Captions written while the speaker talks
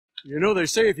You know, they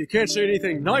say if you can't say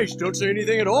anything nice, don't say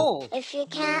anything at all. If you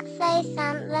can't say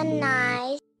something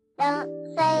nice,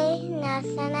 don't say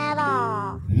nothing at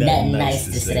all. Nothing nice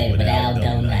to say, but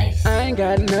Aldo NICE. I ain't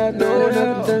got nothing, no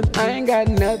nothing. I ain't got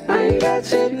nothing. I ain't got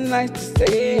nothing nice to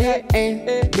say. I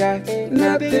ain't got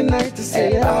nothing nice to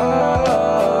say at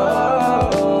all.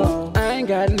 I ain't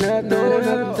got nothing, no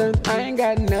nothing. I ain't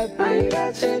got nothing. I ain't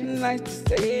got nothing nice to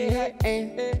say. I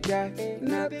ain't got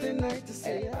nothing nice to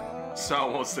say at all. So I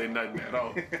won't say nothing at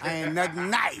all. I ain't nothing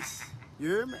nice. You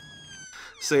hear me?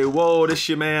 Say, whoa, this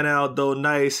your man Aldo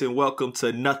NICE, and welcome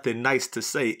to Nothing Nice to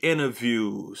Say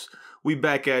Interviews. We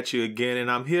back at you again, and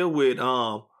I'm here with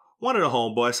one of the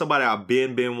homeboys, somebody I've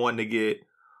been wanting to get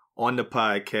on the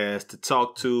podcast to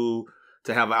talk to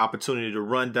have an opportunity to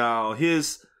run down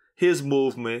his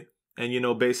movement and, you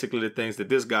know, basically the things that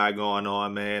this guy going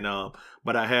on, man.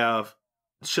 But I have,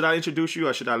 should I introduce you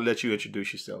or should I let you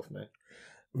introduce yourself, man?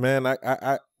 Man,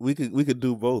 we could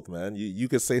do both, man. You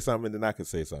could say something, and then I could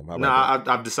say something. How No, about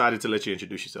I've decided to let you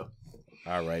introduce yourself.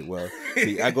 All right. Well,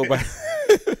 see, I go by.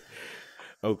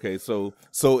 Okay, so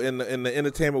in the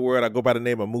entertainment world, I go by the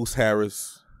name of Moose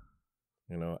Harris.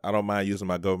 You know, I don't mind using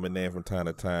my government name from time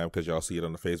to time because y'all see it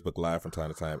on the Facebook Live from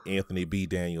time to time. Anthony B.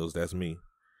 Daniels, that's me.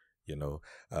 You know,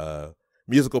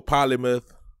 musical polymath,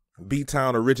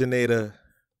 B-Town originator,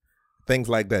 things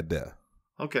like that. There.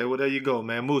 Okay, well, there you go,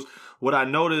 man. Moose. What I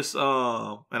noticed, and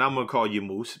I'm going to call you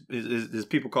Moose. Is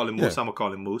people call him Moose, I'm going to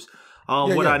call him Moose.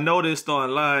 I noticed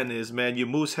online is, man, your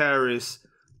Moose Harris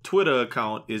Twitter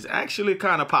account is actually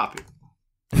kind of popping.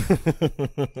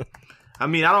 I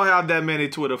mean, I don't have that many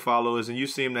Twitter followers, and you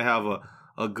seem to have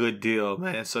a good deal,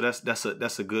 man. So that's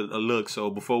a good look.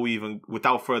 So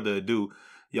without further ado,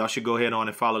 y'all should go ahead on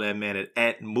and follow that man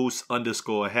at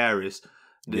Moose_Harris.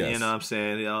 Yes. You know what I'm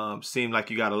saying? Seem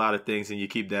like you got a lot of things and you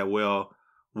keep that well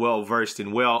versed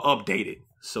and well updated,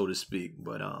 so to speak.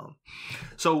 But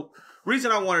so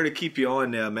reason I wanted to keep you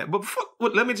on there, man. But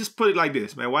let me just put it like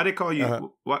this, man. Why they call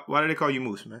you? Why do they call you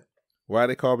Moose, man? Why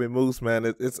they call me Moose, man?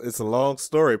 It's a long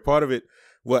story. Part of it,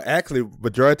 well, actually,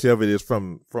 majority of it is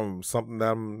from something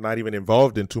that I'm not even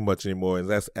involved in too much anymore, and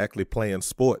that's actually playing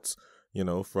sports. You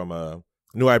know, from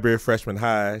New Iberia Freshman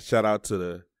High. Shout out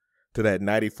to that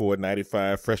 94,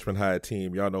 95 freshman high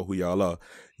team. Y'all know who y'all are.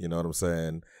 You know what I'm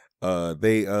saying?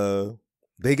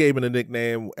 They gave me the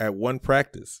nickname at one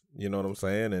practice. You know what I'm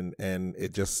saying? And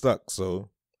it just stuck. So,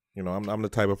 you know, I'm the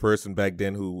type of person back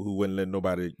then who wouldn't let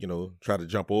nobody, you know, try to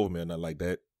jump over me or nothing like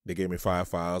that. They gave me 5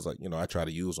 files. Like, you know, I try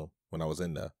to use them when I was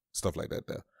in there. Stuff like that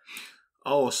there.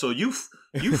 Oh, so you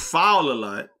foul a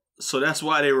lot. So that's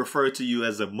why they refer to you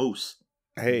as a Moose.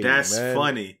 Hey, that's man.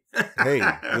 funny. Hey,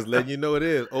 just letting you know it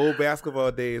is old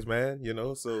basketball days, man. You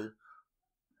know, so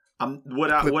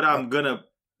what I'm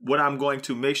going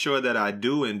to make sure that I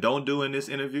do and don't do in this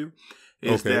interview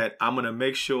is that I'm going to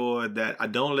make sure that I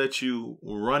don't let you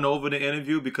run over the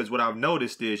interview, because what I've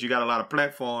noticed is you got a lot of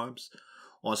platforms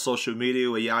on social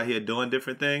media where you're out here doing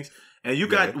different things, and you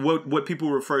got what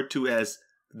people refer to as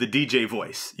the DJ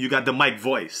voice. You got the mic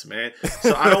voice, man.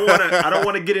 So I don't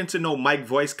want to get into no mic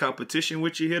voice competition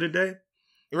with you here today.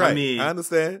 Right. I mean, I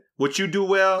understand. What you do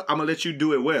well, I'm gonna let you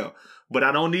do it well. But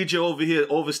I don't need you over here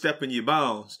overstepping your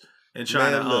bounds and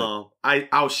trying to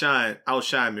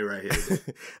outshine me right here.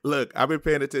 Look, I've been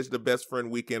paying attention to Best Friend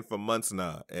Weekend for months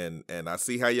now, and I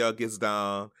see how y'all gets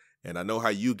down, and I know how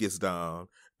you gets down.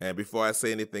 And before I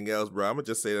say anything else, bro, I'm gonna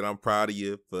just say that I'm proud of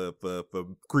you for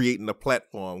creating a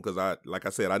platform, because like I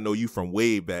said, I know you from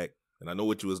way back, and I know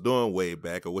what you was doing way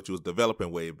back, or what you was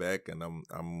developing way back, and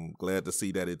I'm glad to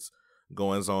see that it's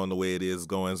goings on the way it is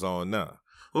goings on now.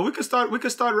 Well, we could start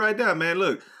right there, man.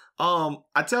 Look,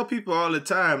 I tell people all the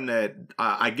time that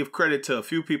I give credit to a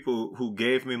few people who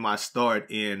gave me my start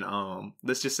in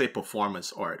let's just say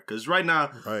performance art, because right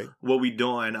now what we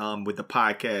doing with the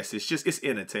podcast is it's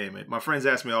entertainment. My friends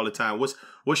ask me all the time,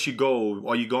 what's your goal?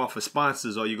 Are you going for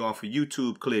sponsors? Are you going for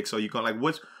YouTube clicks? Are you going, like,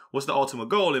 what's the ultimate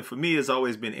goal? And for me, it's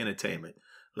always been entertainment.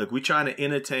 Look, we're trying to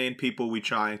entertain people. We're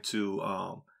trying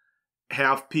to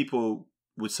have people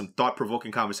with some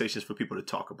thought-provoking conversations for people to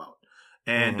talk about.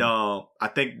 And I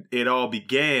think it all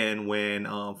began when,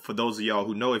 for those of y'all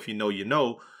who know, if you know, you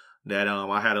know, that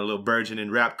I had a little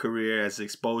burgeoning rap career as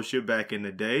exposure back in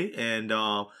the day. And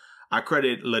I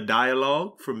credit La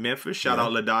Dialogue from Memphis. Shout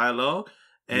out La Dialogue.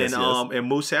 And and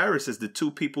Moose Harris is the two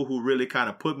people who really kind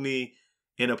of put me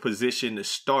in a position to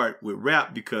start with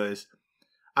rap, because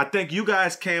I think you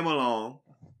guys came along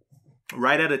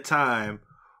right at a time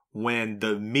when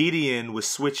the median was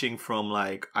switching from,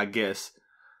 like, I guess,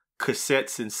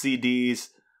 cassettes and CDs.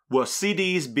 Well,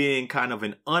 CDs being kind of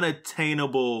an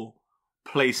unattainable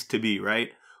place to be,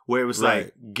 right? where it was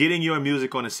like getting your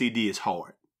music on a CD is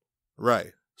hard.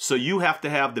 Right. So you have to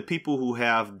have the people who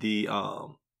have the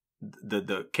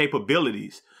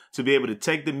capabilities to be able to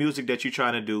take the music that you're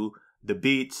trying to do, the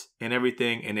beats and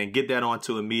everything, and then get that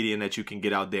onto a medium that you can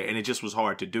get out there. And it just was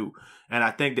hard to do. And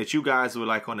I think that you guys were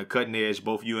like on the cutting edge,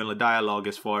 both you and La Dialogue,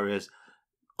 as far as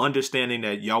understanding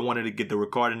that y'all wanted to get the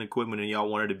recording equipment and y'all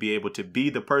wanted to be able to be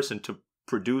the person to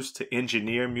produce, to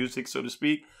engineer music, so to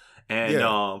speak. And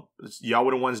y'all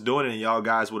were the ones doing it, and y'all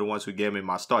guys were the ones who gave me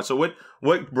my start. So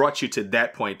what brought you to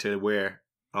that point, to where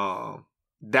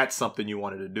that's something you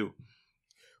wanted to do?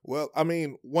 Well, I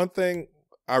mean, one thing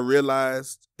I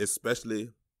realized, especially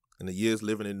in the years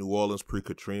living in New Orleans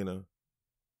pre-Katrina,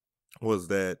 was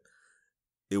that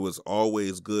it was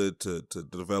always good to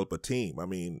develop a team. I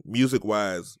mean,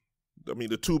 music-wise, I mean,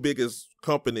 the two biggest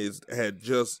companies had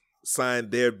just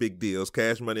signed their big deals,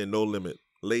 Cash Money and No Limit,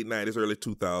 late 90s, early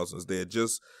 2000s. They had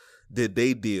just did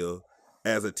their deal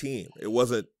as a team. It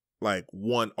wasn't like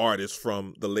one artist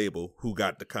from the label who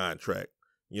got the contract.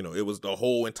 You know, it was the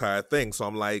whole entire thing. So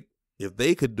I'm like, if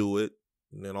they could do it,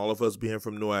 and then all of us being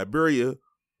from New Iberia,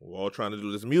 we're all trying to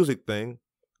do this music thing,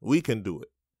 we can do it.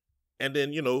 And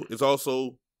then, you know, it's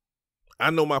also,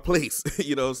 I know my place.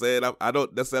 You know what I'm saying? I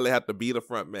don't necessarily have to be the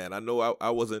front man. I know I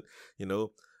wasn't, you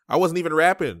know, I wasn't even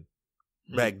rapping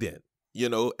back then, you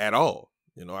know, at all.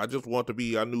 You know, I just want to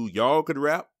be, I knew y'all could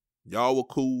rap. Y'all were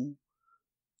cool.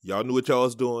 Y'all knew what y'all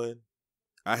was doing.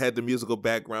 I had the musical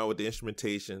background with the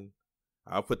instrumentation.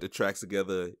 I'll put the tracks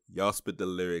together. Y'all spit the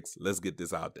lyrics. Let's get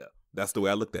this out there. That's the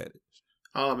way I looked at it.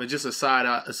 And just a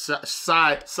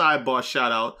sidebar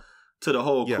shout out to the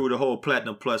whole crew, the whole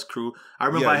Platinum Plus crew. I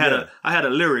remember I had a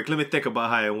lyric. Let me think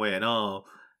about how it went.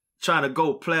 Trying to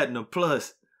go Platinum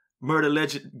Plus. Murder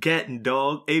Legend Gatton,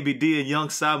 dog. ABD and Young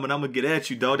Simon, I'm gonna get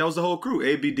at you, dog. That was the whole crew.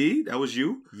 ABD, that was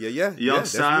you. Yeah. Young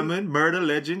Simon, Murder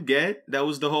Legend Gat, that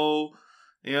was the whole,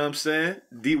 you know what I'm saying?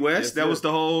 D West, that was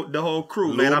the whole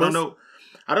crew, man. I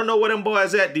don't know where them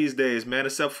boys at these days, man,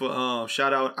 except for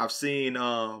shout out, I've seen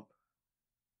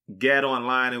Gat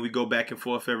online, and we go back and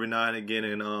forth every now and again,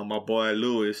 and my boy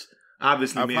Lewis.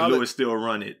 Obviously me and Lewis still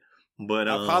run it. But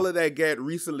I've hollered at Gat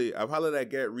recently.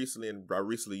 And by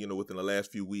recently, you know, within the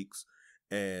last few weeks,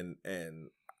 and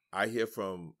I hear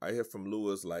from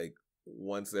Lewis like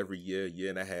once every year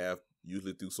and a half,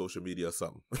 usually through social media or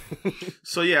something.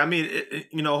 So yeah, I mean,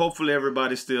 you know, hopefully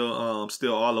everybody's still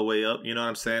all the way up. You know what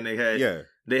I'm saying? They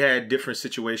had different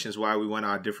situations why we went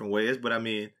our different ways, but I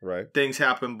mean, things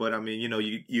happen. But I mean, you know,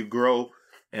 you grow,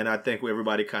 and I think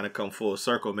everybody kind of come full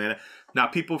circle, man. Now,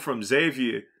 people from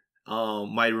Xavier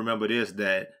might remember this,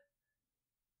 that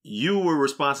you were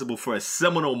responsible for a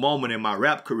seminal moment in my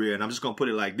rap career. And I'm just going to put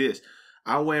it like this.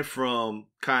 I went from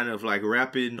kind of like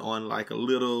rapping on like a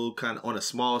little kind of on a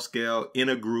small scale in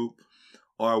a group,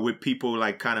 or with people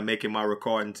like kind of making my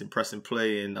recordings and press and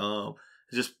play, and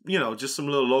just, you know, just some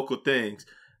little local things.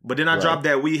 But then I dropped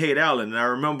that We Hate Allen. And I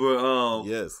remember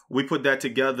we put that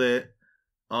together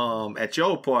at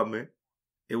your apartment.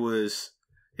 It was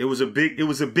a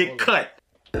big cut.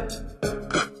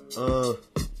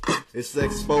 It's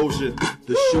exposure,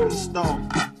 the shooting star,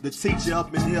 the teacher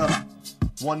up in here.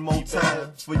 One more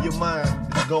time for your mind,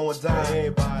 it's going down.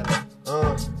 Everybody,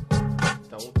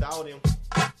 don't doubt him.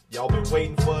 Y'all been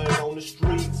waiting for it on the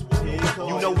streets. Well, here it comes.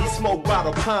 You know we smoke by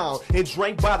the pound and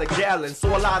drink by the gallon. So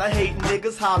a lot of hating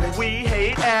niggas hollering, we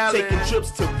hate Allen. Taking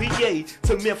trips to PA,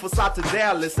 to Memphis, out to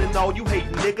Dallas. And all you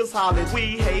hating niggas hollering,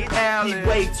 we hate Allen. He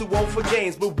way too old for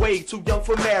games, but way too young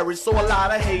for marriage. So a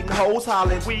lot of hating hoes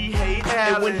hollering, we hate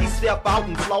Allen. And when he step out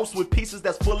and floss with pieces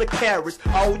that's full of carrots,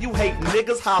 all you hating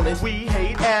niggas hollering, we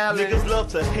hate Allen. Niggas love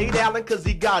to hate Allen cause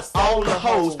he got all the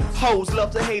hoes. Hoes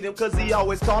love to hate him cause he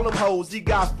always call them hoes. He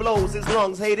got flows, his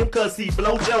lungs hate him cause he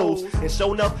blow Joes. And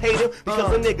show enough hate him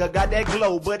because a nigga got that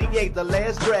glow, but he ain't the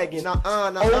last dragon. Old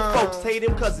folks hate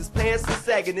him cause his pants is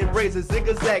sagging and razors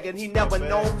zigzagging. He never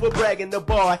known for bragging. The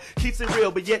boy keeps it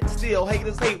real, but yet still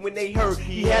haters hate when they heard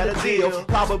he had a deal.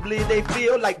 Probably they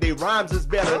feel like they rhymes is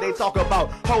better. They talk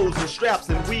about hoes and straps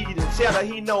and weed and cheddar.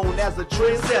 He known as a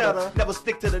trendsetter, never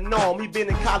stick to the norm. He been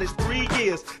in college 3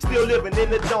 years, still living in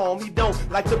the dome. He don't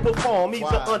like to perform, he's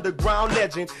an underground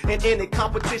legend. And any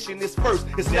competition is first,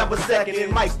 it's never second.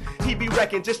 And Mike, he be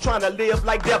wrecking, just trying to live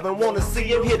like Devin. Wanna see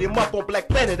him, hit him up on Black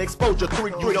Planet Exposure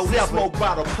 337. Smoke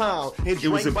by the pound. It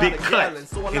was a big cut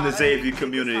in the Xavier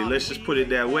community. Let's just put it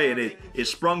that way. And it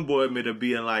sprungboarded me to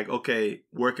being like, okay,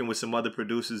 working with some other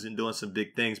producers and doing some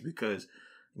big things because,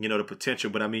 you know, the potential.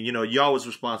 But I mean, you know, y'all was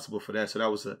responsible for that. So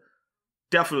that was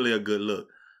definitely a good look.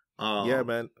 Yeah,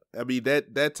 man. I mean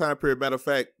that time period. Matter of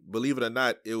fact, believe it or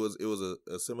not, it was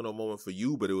a seminal moment for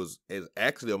you, but it's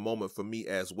actually a moment for me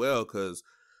as well. Because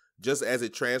just as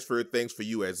it transferred things for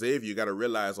you at Xavier, you got to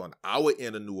realize on our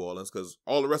end of New Orleans, because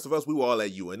all the rest of us, we were all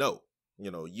at UNO. You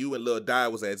know, you and Lil Di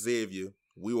was at Xavier.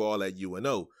 We were all at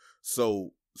UNO.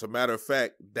 So, as a matter of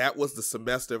fact, that was the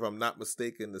semester, if I'm not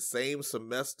mistaken, the same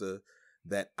semester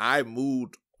that I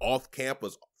moved off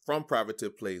campus from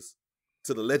Privative Place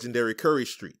to the legendary Curry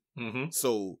Street. Mm-hmm.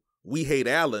 So, We Hate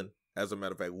Allen, as a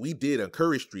matter of fact, we did on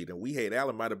Curry Street, and We Hate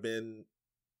Allen might have been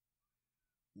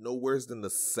no worse than the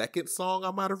second song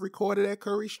I might have recorded at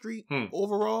Curry Street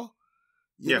overall.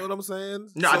 You know what I'm saying?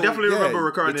 No, so, I definitely remember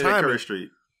recording it at Curry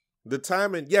Street. The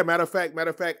timing, yeah. Matter of fact,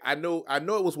 I know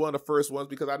it was one of the first ones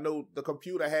because I know the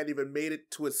computer hadn't even made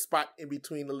it to a spot in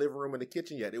between the living room and the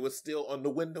kitchen yet. It was still on the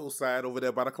window side over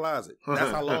there by the closet.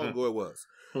 That's how long ago it was.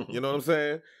 You know what I'm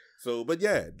saying? So, but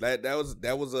yeah,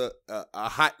 that was a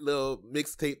hot little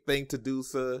mixtape thing to do,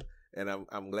 sir. And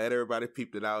I'm glad everybody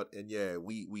peeped it out. And yeah,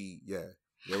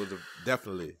 there was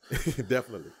definitely.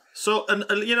 So,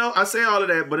 you know, I say all of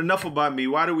that, but enough about me.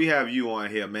 Why do we have you on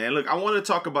here, man? Look, I want to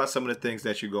talk about some of the things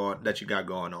that you got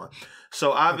going on.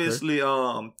 So, obviously,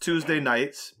 Tuesday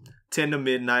nights, 10 to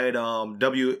midnight,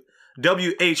 WHYR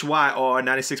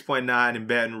 96.9 in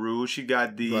Baton Rouge. You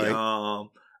got the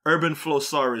Urban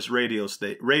Flosarus Radio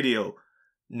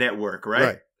network,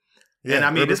 right? Yeah, and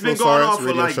I mean, it's been going on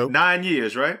for like 9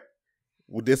 years, right?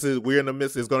 We're in the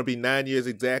midst. It's going to be 9 years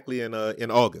exactly in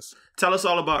August. Tell us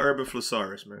all about Urban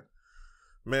Flosarus, man.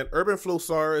 Man, Urban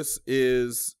Flosarus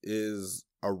is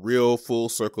a real full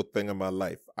circle thing in my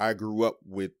life. I grew up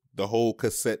with the whole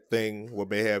cassette thing, what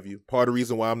may have you. Part of the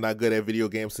reason why I'm not good at video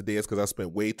games today is because I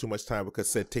spent way too much time with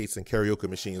cassette tapes and karaoke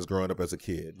machines growing up as a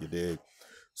kid. You dig?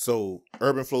 So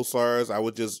Urban Flosarus, I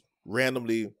was just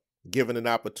randomly given an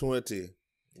opportunity.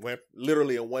 Went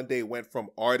literally in one day, went from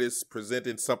artists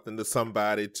presenting something to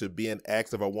somebody to being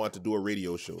asked if I wanted to do a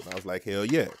radio show. And I was like, hell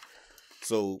yeah.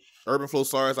 So Urban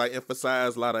Flosarus, I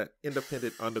emphasize a lot of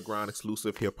independent, underground,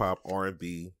 exclusive hip-hop,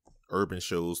 R&B, urban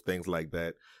shows, things like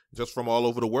that, just from all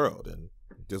over the world. And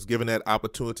just giving that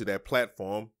opportunity, that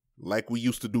platform, like we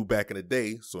used to do back in the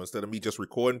day. So instead of me just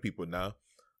recording people now,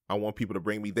 I want people to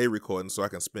bring me their recording so I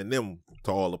can spin them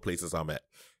to all the places I'm at.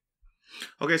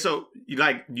 Okay, so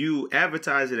you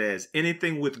advertise it as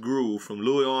anything with groove from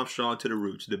Louis Armstrong to the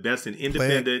Roots, the best in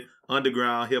independent,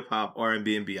 underground, hip hop,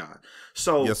 R&B, and beyond.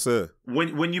 So, yes, sir.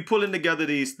 When you pulling together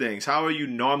these things, how are you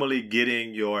normally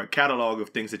getting your catalog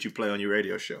of things that you play on your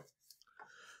radio show?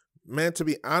 Man, to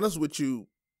be honest with you,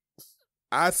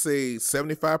 I say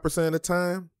 75% of the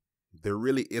time there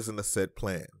really isn't a set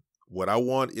plan. What I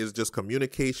want is just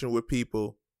communication with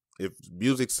people. If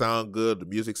music sound good, the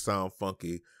music sound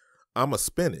funky, I'ma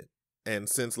spin it. And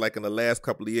since like in the last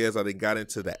couple of years, I done got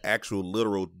into the actual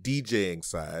literal DJing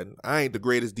side. I ain't the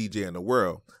greatest DJ in the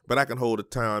world, but I can hold a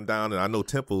time down and I know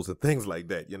tempos and things like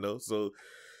that, you know? So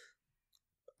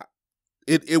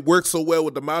it works so well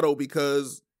with the motto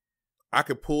because I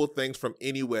can pull things from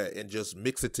anywhere and just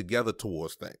mix it together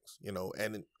towards things, you know?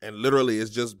 And literally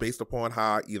it's just based upon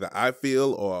how either I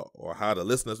feel or how the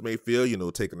listeners may feel, you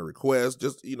know, taking the request,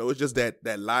 just, you know, it's just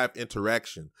that live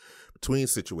interaction between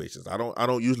situations. I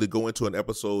don't usually go into an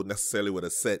episode necessarily with a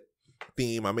set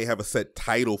theme. I may have a set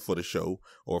title for the show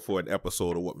or for an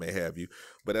episode or what may have you.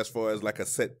 But as far as like a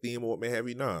set theme or what may have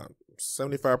you,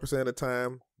 75% of the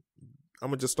time, I'm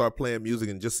going to just start playing music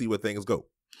and just see where things go,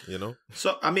 you know?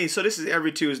 So, I mean, so this is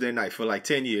every Tuesday night for like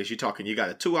 10 years. You got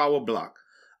a 2-hour block.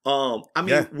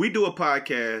 We do a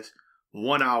podcast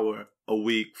 1 hour a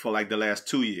week for like the last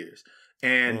 2 years.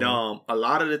 And a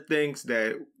lot of the things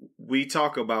that we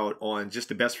talk about on just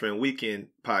the Best Friend Weekend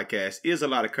podcast is a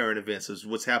lot of current events of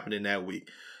what's happening that week.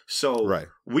 So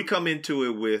we come into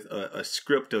it with a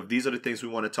script of these are the things we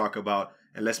want to talk about,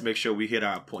 and let's make sure we hit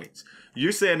our points.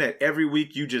 You're saying that every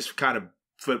week you just kind of,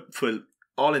 for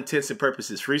all intents and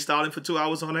purposes, freestyling for 2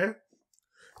 hours on air?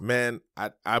 Man,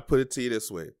 I put it to you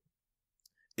this way.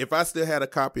 If I still had a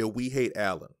copy of We Hate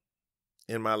Allen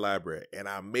in my library, and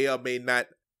I may or may not,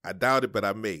 I doubt it, but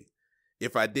I may.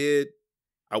 If I did,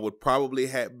 I would probably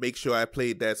make sure I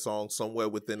played that song somewhere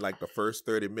within like the first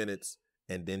 30 minutes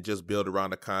and then just build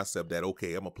around the concept that,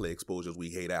 okay, I'm going to play Exposure's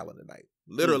We Hate Allen tonight.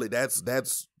 Literally,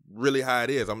 that's really how it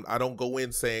is. I don't go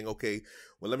in saying, okay,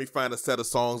 well, let me find a set of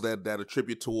songs that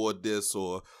attribute toward this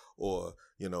or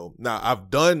you know. Now,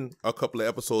 I've done a couple of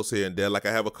episodes here and there. Like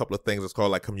I have a couple of things that's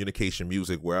called like communication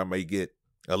music where I may get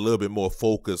a little bit more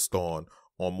focused on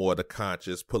more of the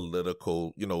conscious,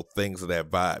 political, you know, things of that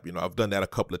vibe. You know, I've done that a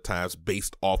couple of times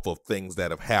based off of things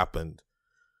that have happened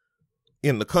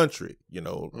in the country.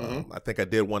 I think I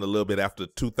did one a little bit after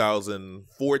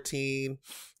 2014,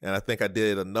 and I think I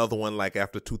did another one like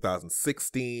after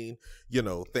 2016,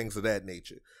 things of that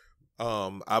nature.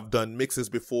 I've done mixes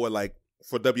before, like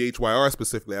for WHYR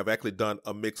specifically. I've actually done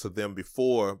a mix of them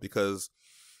before because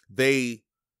they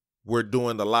were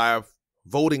doing the live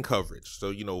voting coverage.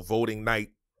 So, voting night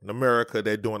in America,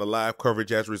 they're doing a live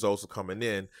coverage as results are coming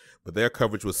in, but their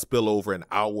coverage would spill over an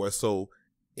hour or so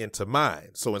into mine.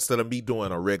 So instead of me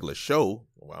doing a regular show,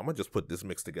 well, I'm gonna just put this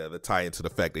mix together, tie into the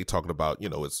fact they talking about,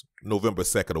 it's November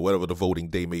 2nd or whatever the voting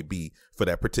day may be for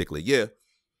that particular year,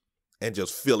 and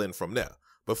just fill in from there.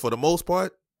 But for the most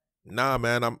part, nah,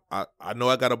 man, I know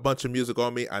I got a bunch of music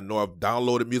on me. I know I've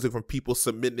downloaded music from people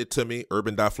submitting it to me,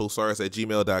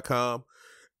 urban.flosarus@gmail.com.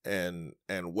 And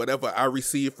whatever I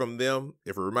receive from them,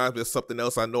 if it reminds me of something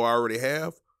else I know I already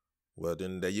have, well,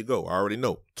 then there you go. I already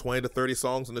know 20 to 30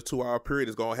 songs in a 2-hour period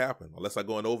is going to happen. Unless I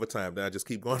go in overtime, then I just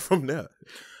keep going from there.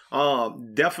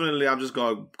 Definitely, I'm just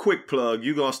going to quick plug.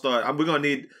 You're going to start. We're going to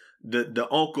need the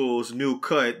Uncle's new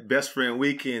cut, Best Friend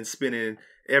Weekend, spinning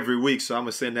every week. So I'm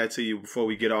going to send that to you before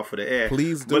we get off of the air.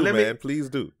 Please do, man. Please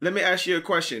do. Let me ask you a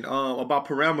question about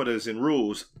parameters and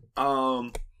rules.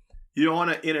 You're on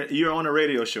a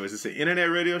radio show. Is this an internet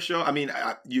radio show? I mean,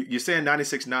 you're saying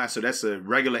 96.9, so that's a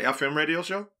regular FM radio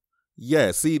show?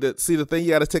 Yeah, see the thing, you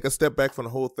got to take a step back from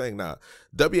the whole thing now.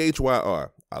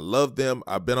 WHYR, I love them.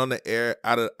 I've been on the air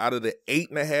out of the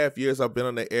 8.5 years I've been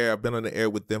on the air. I've been on the air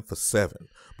with them for 7.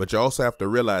 But you also have to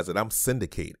realize that I'm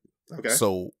syndicated. Okay.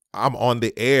 So I'm on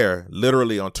the air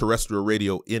literally on terrestrial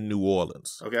radio in New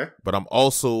Orleans. Okay. But I'm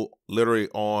also literally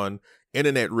on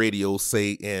internet radio,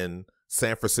 say in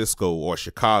San Francisco or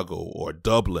Chicago or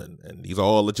Dublin, and these are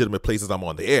all legitimate places I'm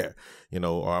on the air,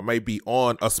 or I might be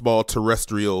on a small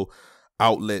terrestrial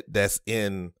outlet that's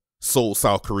in Seoul,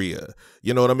 South Korea.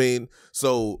 You know what I mean?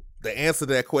 So the answer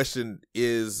to that question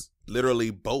is literally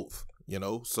both,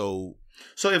 So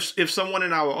if someone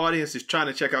in our audience is trying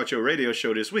to check out your radio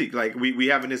show this week, like we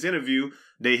having this interview,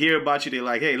 they hear about you, they're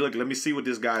like, hey, look, let me see what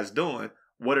this guy's doing.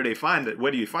 Where do they find it?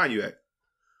 Where do you find you at?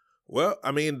 Well,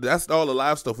 I mean, that's all the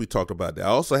live stuff we talked about there. I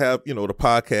also have, the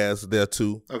podcast there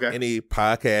too. Okay. Any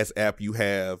podcast app you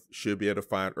have should be able to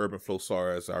find Urban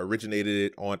Flosarus. I originated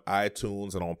it on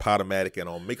iTunes and on Podomatic and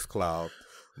on Mixcloud.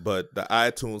 But the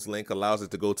iTunes link allows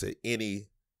it to go to any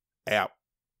app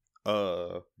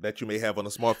that you may have on a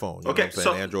smartphone. You know what I'm saying?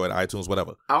 So Android, iTunes,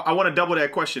 whatever. I want to double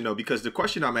that question, though, because the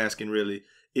question I'm asking really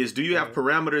is, do you have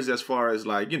parameters as far as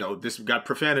like, this got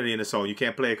profanity in the song, you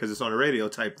can't play it because it's on the radio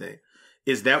type thing?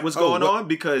 Is that what's going on?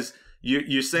 Because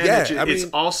you're saying that it's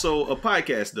also a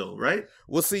podcast, though, right?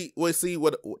 We'll see.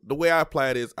 What the way I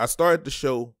apply it is, I started the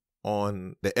show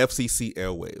on the FCC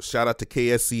airwaves. Shout out to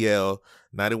KSCL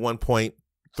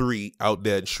 91.3 out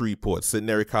there in Shreveport,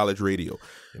 Centenary College Radio.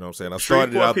 You know what I'm saying? I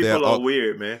started it out there. People are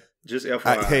weird, man. Just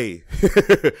FYI. Hey,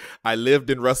 I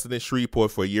lived in Ruston and Shreveport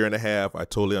for 1.5 years. I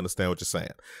totally understand what you're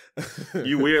saying.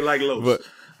 You weird like Los. But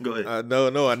go ahead. No,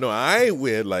 I know. I ain't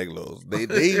weird like Los. They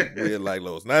weird like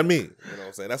Los, not me. You know what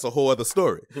I'm saying? That's a whole other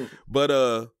story. But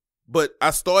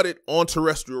I started on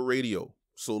terrestrial radio.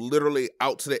 So literally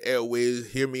out to the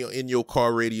airways, hear me in your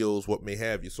car radios, what may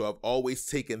have you. So I've always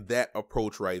taken that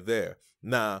approach right there.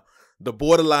 Now, the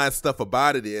borderline stuff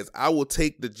about it is I will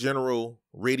take the general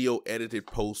radio edited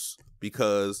posts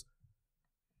because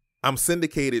I'm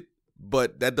syndicated,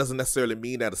 but that doesn't necessarily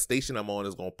mean that a station I'm on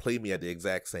is going to play me at the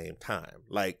exact same time.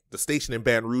 Like the station in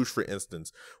Baton Rouge, for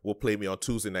instance, will play me on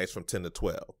Tuesday nights from 10 to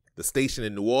 12. The station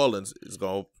in New Orleans is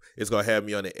going to have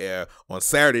me on the air on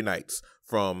Saturday nights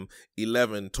from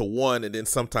 11 to 1 and then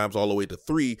sometimes all the way to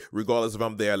 3, regardless if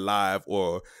I'm there live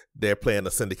or they're playing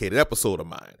a syndicated episode of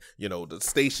mine. The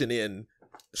station in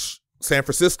San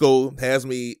Francisco has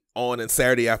me on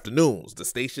Saturday afternoons. The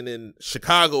station in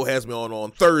Chicago has me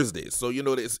on Thursdays. So,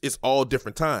 it's all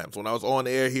different times. When I was on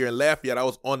the air here in Lafayette, I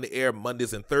was on the air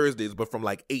Mondays and Thursdays, but from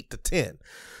like 8 to 10.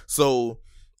 So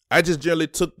I just generally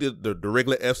took the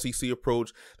regular FCC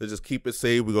approach to just keep it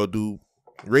safe. We're going to do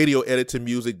radio edited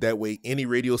music. That way any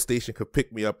radio station could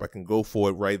pick me up. I can go for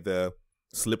it right there,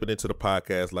 slip it into the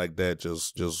podcast like that.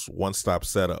 Just one-stop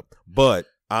setup. But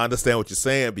I understand what you're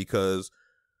saying because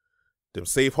them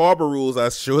safe harbor rules, I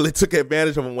surely took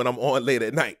advantage of them when I'm on late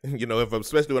at night.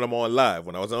 Especially when I'm on live.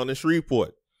 When I was on in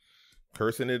Shreveport,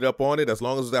 cursing it up on it, as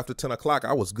long as it was after 10 o'clock,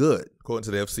 I was good, according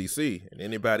to the FCC and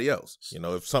anybody else.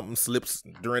 If something slips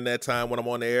during that time when I'm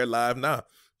on the air live,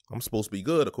 I'm supposed to be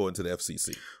good, according to the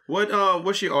FCC.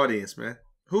 What's your audience, man?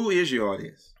 Who is your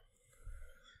audience?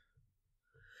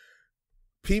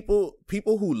 People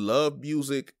who love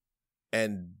music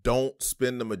and don't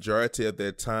spend the majority of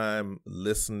their time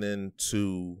listening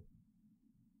to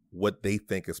what they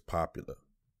think is popular.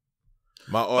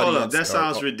 My audience. Hold up, that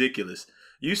sounds ridiculous.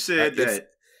 You said that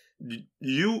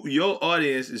your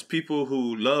audience is people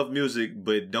who love music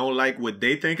but don't like what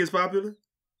they think is popular?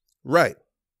 Right.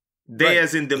 They right.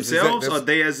 as in themselves, or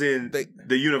they as in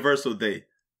the universal they?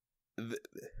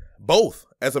 Both,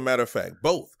 as a matter of fact,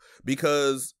 both.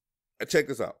 Because check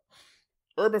this out.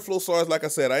 Urban Flosarus, like I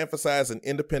said, I emphasize an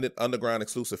independent, underground,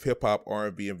 exclusive hip-hop,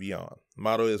 R&B, and beyond.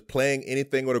 Motto is playing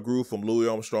anything with a groove from Louis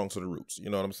Armstrong to the Roots. You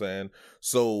know what I'm saying?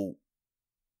 So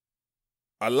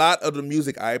a lot of the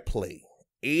music I play,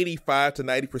 85 to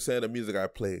 90% of the music I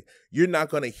play, you're not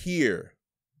going to hear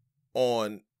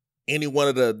on any one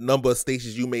of the number of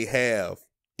stations you may have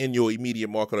in your immediate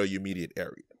market or your immediate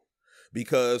area.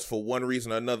 Because for one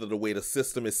reason or another, the way the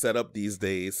system is set up these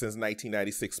days, since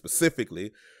 1996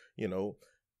 specifically, you know,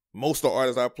 most of the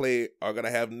artists I play are going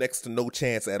to have next to no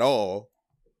chance at all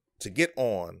to get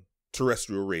on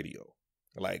terrestrial radio.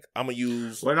 Like, I'm going to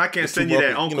use... Well, I can't send you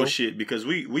that uncle shit because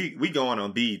we going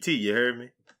on BET, you heard me?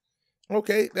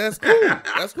 Okay, that's cool.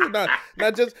 That's cool. Not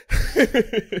just...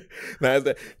 now, is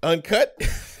that uncut?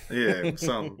 Yeah,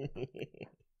 something.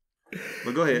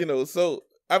 But go ahead. You know, so,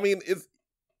 I mean, it's...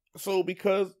 So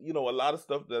because, you know, a lot of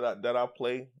stuff that I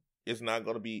play is not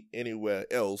going to be anywhere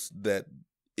else that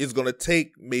is going to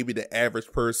take maybe the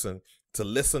average person to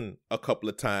listen a couple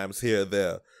of times here or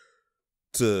there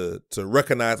to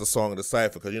recognize a song or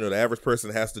decipher. Because, you know, the average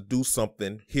person has to do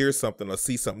something, hear something, or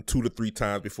see something 2 to 3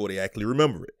 times before they actually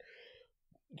remember it.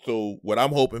 So what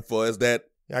I'm hoping for is that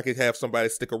I could have somebody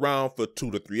stick around for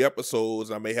 2 to 3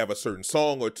 episodes. I may have a certain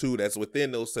song or two that's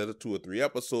within those set of 2 or 3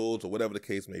 episodes or whatever the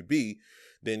case may be.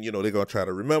 Then, you know, they're going to try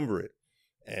to remember it.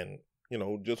 And, you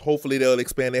know, just hopefully they'll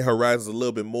expand their horizons a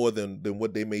little bit more than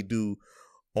what they may do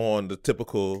on the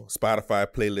typical Spotify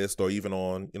playlist or even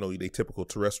on, you know, the typical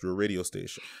terrestrial radio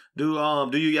station. Do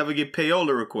you ever get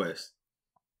payola requests?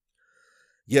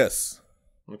 Yes.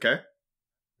 Okay.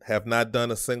 Have not done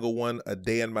a single one a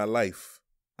day in my life.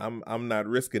 I'm not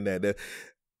risking that.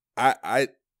 I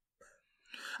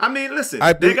mean, listen,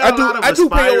 they got a lot of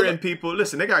aspiring people.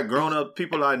 Listen, they got grown up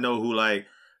people I know who like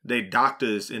they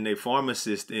doctors and they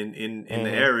pharmacists in the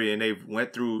area, and they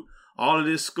went through all of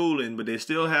this schooling, but they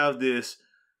still have this,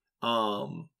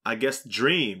 I guess,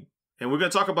 dream. And we're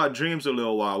gonna talk about dreams a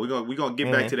little while. We're gonna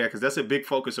get back to that because that's a big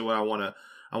focus of what I wanna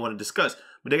discuss.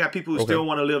 But they got people who still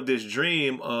want to live this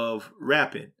dream of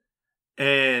rapping,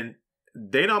 and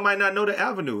they might not know the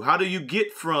avenue. How do you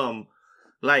get from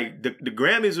like the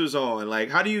Grammys was on?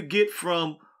 Like, how do you get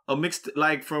from a mixed,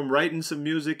 like from writing some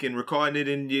music and recording it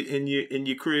in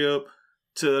your crib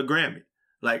to a Grammy?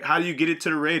 Like, how do you get it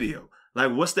to the radio?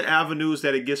 Like, what's the avenues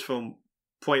that it gets from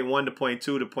point 1 to point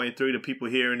 2 to point 3 to people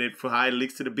hearing it, for how it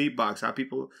leaks to the beatbox, how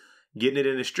people getting it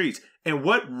in the streets? And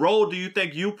what role do you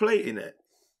think you play in that?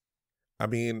 I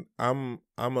mean, I'm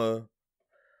a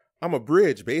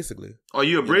bridge, basically. Are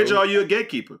you a bridge or are you a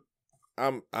gatekeeper?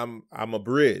 I'm a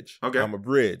bridge. Okay. I'm a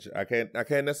bridge. I can't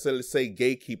necessarily say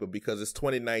gatekeeper because it's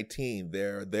 2019.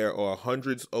 There are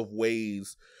hundreds of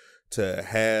ways to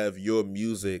have your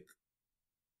music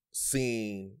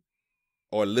seen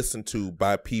or listened to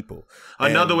by people.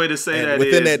 Another way to say that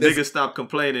is niggas stop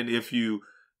complaining if you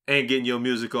ain't getting your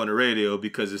music on the radio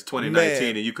because it's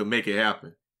 2019 and you can make it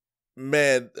happen.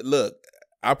 Man, look,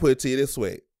 I'll put it to you this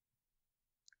way.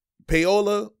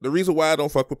 Payola, the reason why I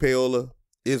don't fuck with payola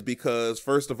is because,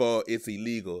 first of all, it's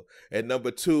illegal. And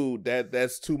number 2,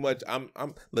 that's too much.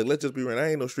 Look, let's just be real. I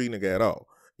ain't no street nigga at all.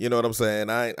 You know what I'm saying?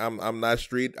 I'm not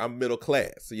street. I'm middle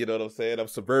class. You know what I'm saying? I'm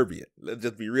suburban. Let's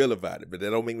just be real about it. But that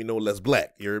don't make me no less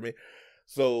black. You hear me?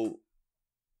 So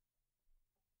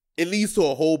it leads to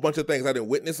a whole bunch of things. I didn't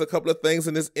witness a couple of things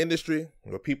in this industry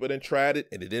where people done tried it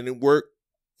and it didn't work.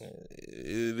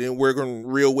 It didn't work in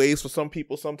real ways for some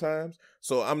people sometimes.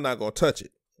 So I'm not going to touch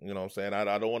it. You know what I'm saying?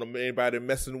 I don't want anybody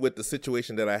messing with the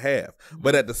situation that I have.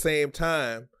 But at the same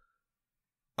time,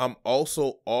 I'm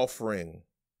also offering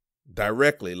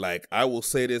directly, like I will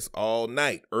say this all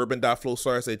night,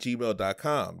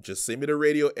 urban.flosarus@gmail.com. Just send me the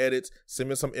radio edits, send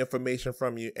me some information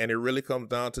from you, and it really comes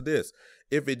down to this.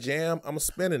 If it jam, I'm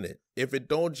spinning it. If it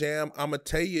don't jam, I'm going to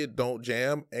tell you it don't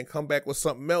jam and come back with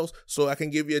something else so I can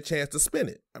give you a chance to spin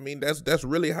it. I mean, that's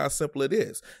really how simple it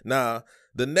is. Now,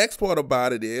 the next part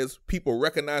about it is people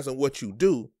recognizing what you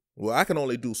do. Well, I can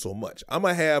only do so much. I'm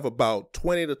going to have about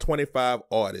 20 to 25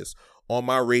 artists on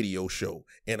my radio show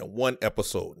in a 1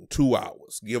 episode in 2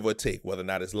 hours, give or take, whether or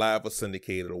not it's live or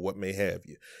syndicated or what may have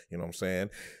you. You know what I'm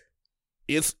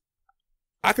saying?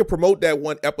 I could promote that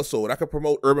 1 episode. I could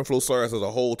promote Urban Flosarus as a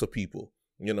whole to people,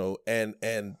 you know, and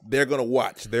they're going to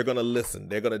watch, they're going to listen,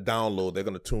 they're going to download, they're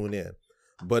going to tune in.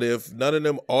 But if none of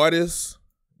them artists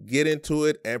get into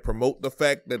it and promote the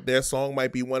fact that their song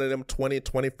might be one of them 20,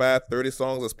 25, 30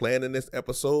 songs that's playing in this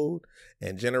episode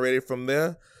and generate it from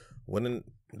there, when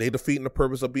they defeating the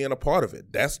purpose of being a part of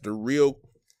it. That's the real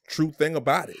true thing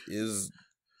about it, is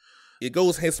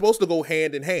it's supposed to go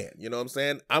hand in hand. You know what I'm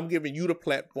saying? I'm giving you the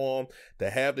platform to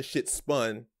have the shit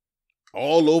spun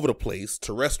all over the place,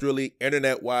 terrestrially,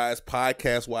 internet-wise,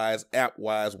 podcast-wise,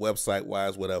 app-wise,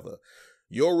 website-wise, whatever.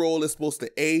 Your role is supposed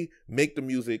to A, make the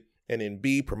music, and then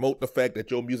B, promote the fact that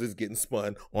your music is getting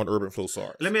spun on Urban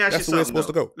Flosarus. Let me ask That's you the way something. it's supposed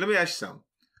to go. Let me ask you something.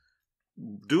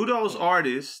 Do those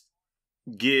artists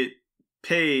get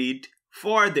paid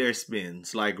for their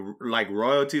spins, like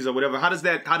royalties or whatever? How does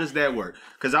that work?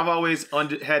 Because I've always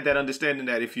had that understanding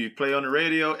that if you play on the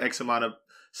radio, X amount of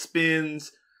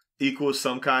spins equals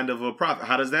some kind of a profit.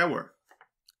 How does that work?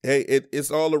 Hey,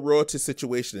 it's all a royalty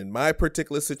situation. In my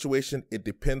particular situation, it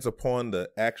depends upon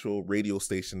the actual radio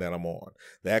station that I'm on.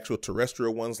 The actual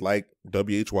terrestrial ones like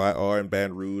WHYR in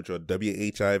Baton Rouge or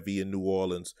WHIV in New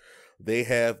Orleans, they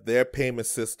have their payment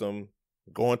system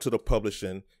going to the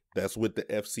publishing that's with the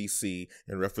FCC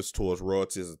in reference towards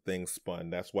royalties and things spun.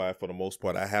 That's why, for the most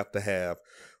part, I have to have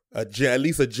at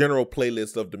least a general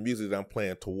playlist of the music that I'm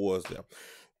playing towards them.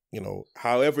 You know,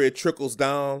 however it trickles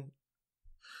down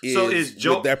is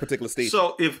with that particular station.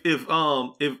 So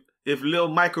if Lil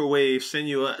Microwave send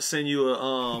you a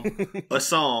a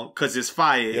song because it's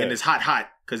fire and it's hot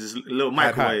because it's Lil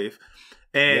Microwave,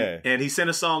 and he sent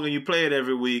a song and you play it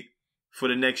every week for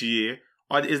the next year,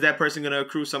 or is that person going to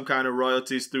accrue some kind of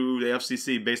royalties through the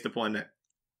FCC based upon that?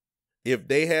 If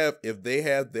they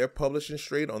have their publishing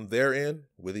straight on their end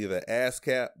with either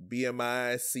ASCAP,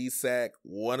 BMI, CSAC,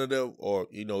 one of them, or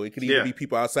it could even be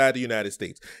people outside the United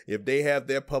States. If they have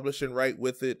their publishing right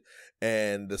with it,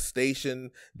 and the station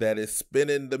that is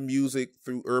spinning the music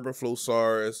through Urban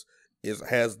Flosarus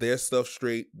has their stuff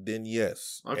straight, then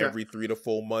yes, every 3 to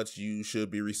 4 months you should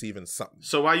be receiving something.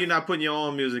 So why you not putting your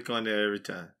own music on there every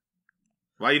time?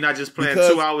 Why you not just playing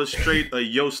 2 hours straight of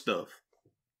your stuff?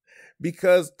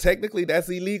 Because technically that's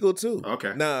illegal too.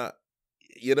 Okay. Nah,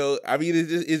 I mean,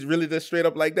 it's really just straight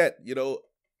up like that.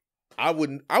 I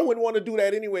wouldn't want to do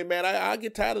that anyway, man. I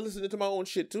get tired of listening to my own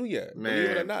shit too, man. Believe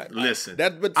it or not. Listen, I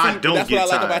don't that's get what I like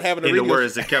tired, about having a in radio the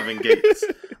words of Kevin Gates.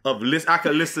 I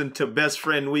could listen to Best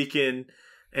Friend Weekend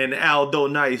and Aldo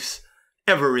Nice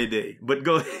every day. But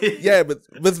go ahead. Yeah, but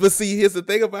see, here's the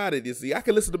thing about it. You see, I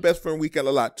can listen to Best Friend Weekend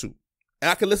a lot too.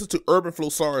 And I can listen to Urban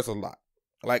Flosarus a lot.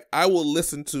 Like, I will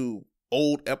listen to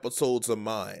old episodes of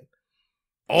mine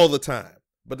all the time.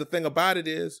 But the thing about it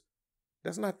is,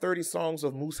 that's not 30 songs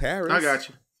of Moose Harris. I got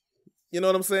you. You know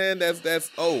what I'm saying?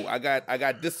 That's I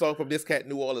got this song from this cat in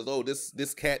New Orleans. Oh,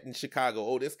 this cat in Chicago.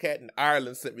 Oh, this cat in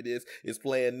Ireland sent me this, is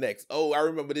playing next. Oh, I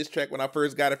remember this track when I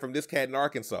first got it from this cat in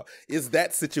Arkansas. It's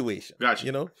that situation. Got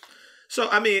you. So,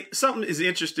 I mean, something is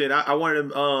interesting. I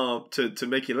wanted to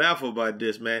make you laugh about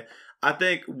this, man. I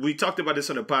think we talked about this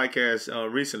on the podcast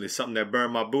recently, something that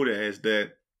burned my Buddha is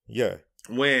that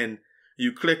when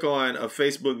you click on a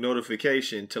Facebook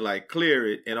notification to like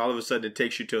clear it, and all of a sudden it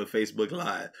takes you to a Facebook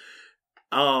Live.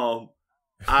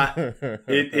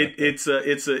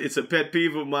 It's a pet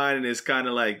peeve of mine, and it's kind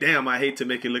of like, damn, I hate to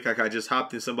make it look like I just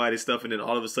hopped in somebody's stuff, and then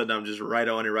all of a sudden I'm just right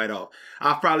on and right off.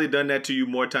 I've probably done that to you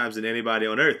more times than anybody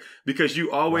on earth, because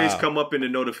you always come up in the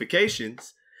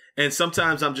notifications. And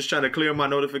sometimes I'm just trying to clear my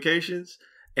notifications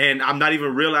and I'm not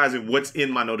even realizing what's in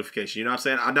my notification. You know what I'm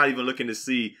saying? I'm not even looking to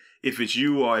see if it's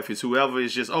you or if it's whoever.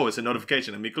 It's just, it's a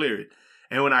notification. Let me clear it.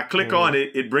 And when I click on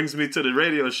it, it brings me to the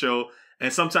radio show.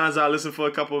 And sometimes I listen for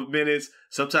a couple of minutes.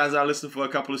 Sometimes I listen for a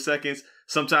couple of seconds.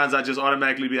 Sometimes I just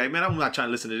automatically be like, man, I'm not trying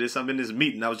to listen to this. I'm in this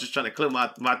meeting. I was just trying to clear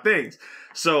my things.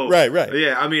 So, right.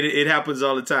 Yeah, I mean, it happens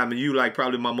all the time. And you like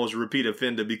probably my most repeat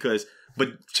offender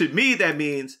but to me, that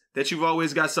means that you've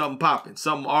always got something popping,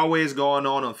 something always going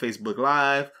on Facebook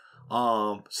Live,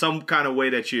 some kind of way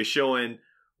that you're showing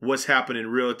what's happening in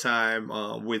real time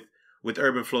with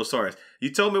Urban Flosarus. You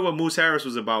told me what Moose Harris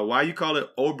was about. Why you call it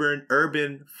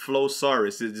Urban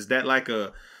Flosarus? Is that like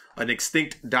an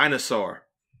extinct dinosaur?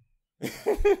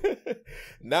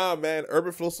 Nah, man.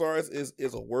 Urban Flosarus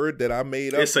is a word that I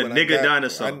made up. It's a nigga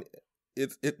dinosaur.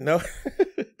 No.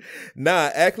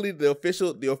 Nah, actually, the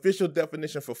official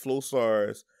definition for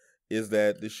Flosarus is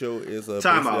that the show is a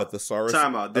thesaurus.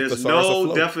 Time out. There's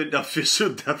no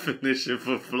official definition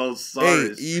for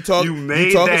Flosarus. Hey, you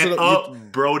made that up,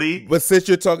 Brody. But since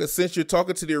you're talking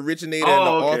to the originator and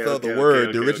the author of the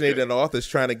word, the originator and the author is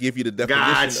trying to give you the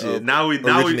definition of now we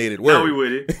originated word. Now we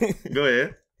with it. Go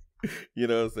ahead. You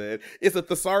know what I'm saying? It's a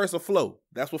thesaurus of flow.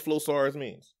 That's what Flosarus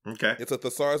means. Okay. It's a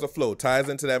thesaurus of flow. Ties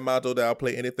into that motto that I'll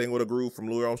play anything with a groove from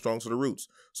Louis Armstrong to the Roots.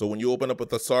 So when you open up a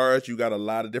thesaurus, you got a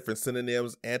lot of different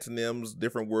synonyms, antonyms,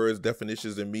 different words,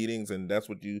 definitions, and meanings, and that's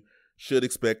what you should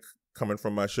expect coming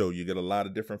from my show. You get a lot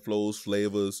of different flows,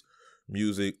 flavors,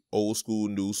 music, old school,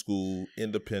 new school,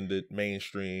 independent,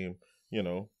 mainstream. You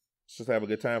know, just have a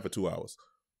good time for 2 hours.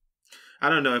 I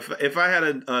don't know. If I had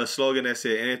a slogan that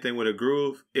said anything with a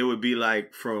groove, it would be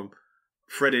like from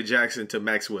Freddie Jackson to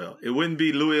Maxwell. It wouldn't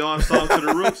be Louis Armstrong to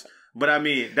the Roots, but I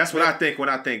mean that's what I think when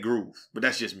I think groove. But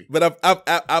that's just me. But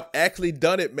I've actually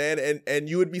done it, man, and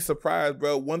you would be surprised,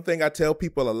 bro. One thing I tell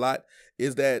people a lot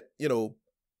is that, you know,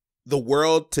 the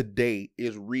world today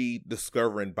is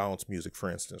rediscovering bounce music, for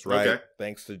instance, right? Okay.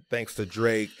 Thanks to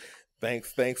Drake.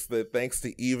 Thanks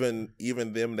to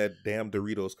even them, that damn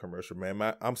Doritos commercial,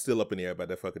 man. I'm still up in the air about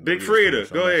that fucking Big Doritos Frida.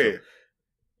 commercial. Go ahead.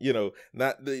 You know,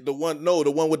 not the one. No, the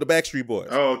one with the Backstreet Boys.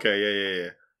 Oh, okay, yeah.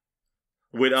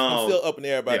 With I'm still up in the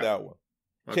air about that one.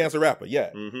 Okay. Chance the Rapper, yeah.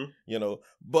 Mm-hmm. You know,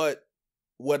 but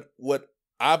what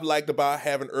I've liked about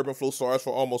having Urban Flosarus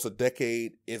for almost a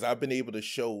decade is I've been able to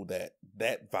show that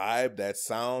vibe, that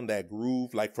sound, that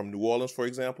groove, like from New Orleans, for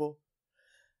example,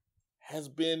 has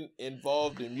been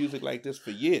involved in music like this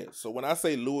for years. So when I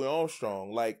say Louis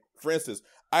Armstrong, like, for instance,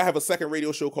 I have a second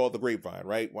radio show called The Grapevine,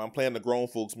 right? Where I'm playing the grown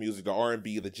folks music, the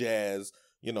R&B, the jazz,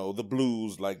 you know, the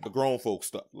blues, like the grown folk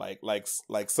stuff, like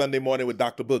Sunday Morning with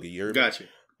Dr. Boogie. You heard me? Gotcha.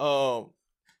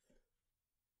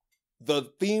 The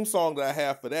theme song that I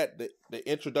have for that, the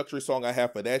introductory song I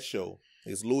have for that show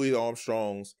is Louis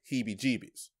Armstrong's Heebie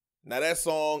Jeebies. Now that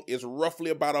song is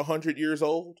roughly about 100 years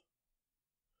old.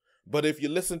 But if you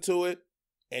listen to it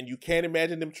and you can't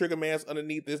imagine them trigger mans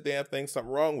underneath this damn thing,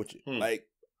 something wrong with you. Like,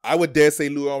 I would dare say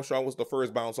Louis Armstrong was the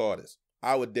first bounce artist.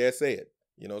 I would dare say it.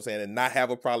 You know what I'm saying? And not have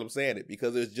a problem saying it,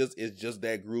 because it's just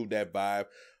that groove, that vibe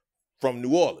from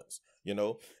New Orleans, you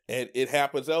know? And it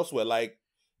happens elsewhere. Like,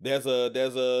 there's a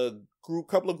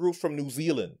couple of groups from New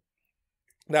Zealand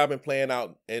that I've been playing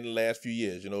out in the last few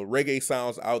years. You know, reggae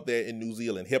sounds out there in New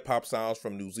Zealand, hip hop sounds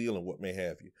from New Zealand, what may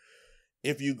have you.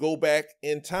 If you go back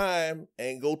in time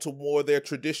and go to more of their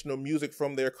traditional music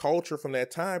from their culture from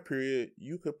that time period,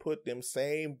 you could put them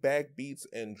same backbeats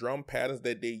and drum patterns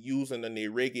that they use in their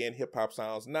reggae and hip hop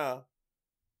sounds now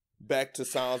back to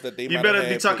sounds that they might have had. You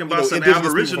better be talking about some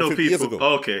Aboriginal people.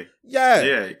 Okay. Yeah.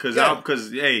 Yeah,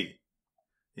 because hey,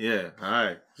 yeah, all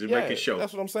right. Just making sure.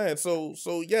 That's what I'm saying. So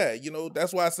yeah, you know,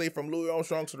 that's why I say from Louis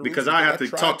Armstrong to the because Roots, I have to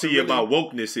talk to you about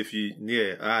wokeness if you,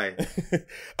 yeah, all right.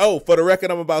 Oh, for the record,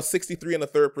 I'm about 63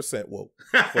 1/3% woke.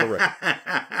 For the record.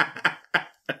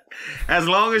 As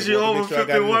long as you're over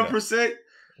 51%,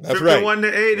 that's 51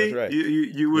 right. to 80, that's right.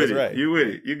 you with that's it. Right. You with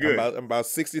it. You're good. I'm about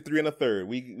 63 1/3.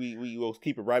 We will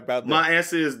keep it right about that. My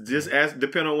answer is just ask,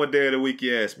 depending on what day of the week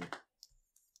you ask me.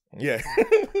 Yeah.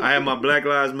 I had my Black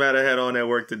Lives Matter hat on at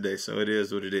work today, so it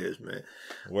is what it is, man.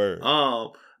 Word.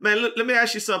 Man, let me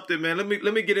ask you something, man. Let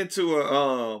me get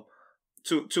into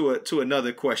to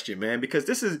another question, man, because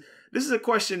this is a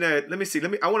question that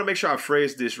I want to make sure I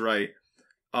phrase this right.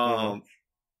 To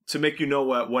make you know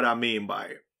what I mean by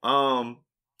it.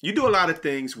 You do a lot of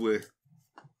things with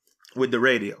the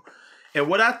radio. And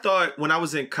what I thought when I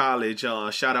was in college,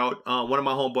 shout out, one of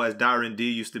my homeboys, Darren D,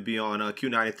 used to be on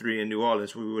Q93 in New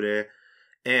Orleans. We were there.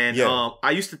 And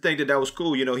I used to think that was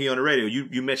cool. You know, he on the radio.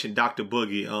 You mentioned Dr.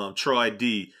 Boogie, Troy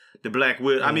D, the Black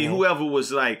Widow. I mean, whoever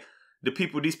was like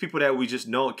these people that we just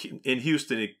know in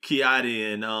Houston, and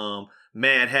Kiadi and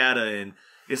Mad Hatter. And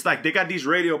it's like they got these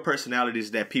radio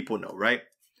personalities that people know, right?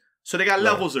 So they got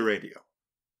levels of radio.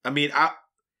 I mean, I'm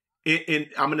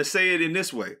going to say it in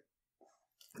this way.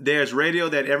 There's radio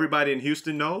that everybody in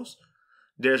Houston knows.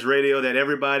 There's radio that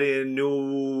everybody in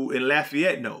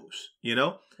Lafayette knows, you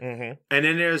know? And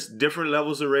then there's different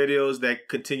levels of radios that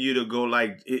continue to go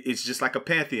like, it's just like a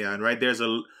pantheon, right? There's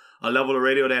a level of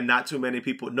radio that not too many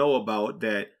people know about,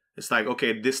 that it's like,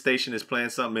 okay, this station is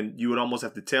playing something and you would almost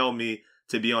have to tell me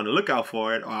to be on the lookout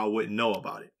for it or I wouldn't know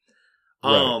about it.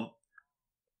 Right.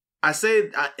 I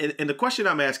say, and the question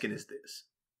I'm asking is this.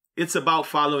 It's about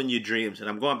following your dreams. And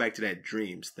I'm going back to that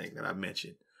dreams thing that I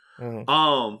mentioned.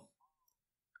 I've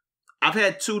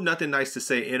had 2 Nothin NICE to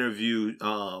say interviews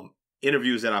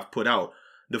that I've put out.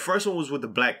 The first one was with the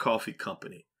Black Coffee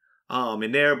Company.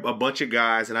 And they're a bunch of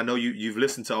guys, and I know you've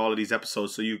listened to all of these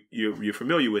episodes, so you're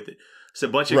familiar with it. It's a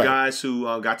bunch of guys who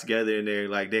got together, and they're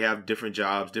like, they have different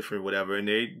jobs, different whatever, and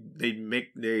I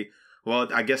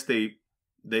guess they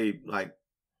like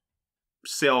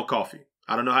sell coffee.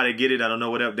 I don't know how they get it. I don't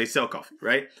know whatever. They sell coffee,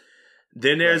 right?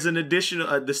 Then there's an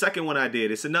additional, the second one I did,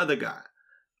 it's another guy.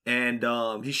 And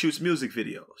he shoots music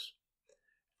videos.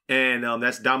 And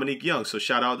that's Dominique Young. So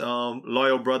shout out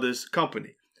Loyal Brothers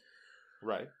Company.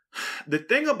 Right. The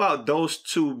thing about those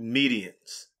two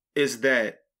medians is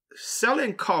that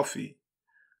selling coffee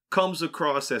comes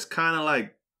across as kind of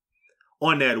like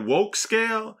on that woke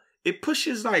scale, it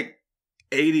pushes like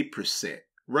 80%,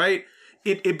 right?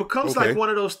 It becomes like one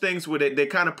of those things where they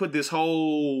kind of put their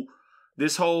whole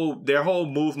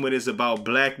movement is about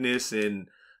blackness and,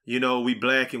 you know, we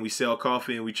black and we sell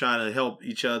coffee and we trying to help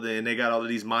each other, and they got all of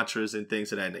these mantras and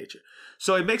things of that nature.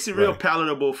 So it makes it real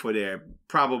palatable for their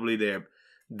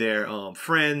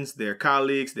friends, their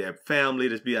colleagues, their family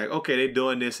to be like, okay, they're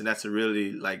doing this, and that's a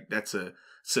really like it's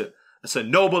a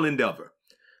noble endeavor.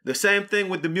 The same thing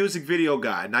with the music video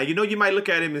guy. Now, you know, you might look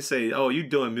at him and say, oh, you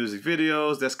doing music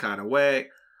videos, that's kind of whack.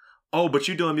 Oh, but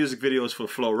you doing music videos for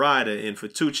Flo Rida and for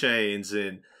 2 Chainz,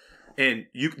 and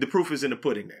the proof is in the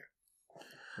pudding there.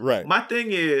 Right. My thing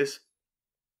is,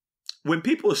 when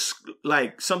people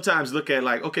like sometimes look at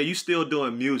like, okay, you still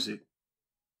doing music,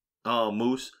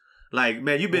 Moose. Like,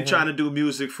 man, you've been trying to do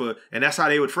music for, and that's how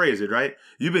they would phrase it, right?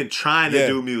 You've been trying to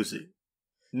do music.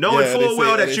 Knowing full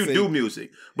well that you do music,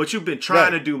 but you've been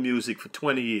trying to do music for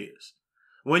 20 years.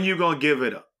 When you going to give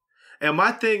it up? And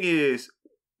my thing is,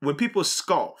 when people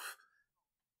scoff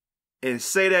and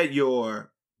say that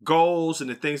your goals and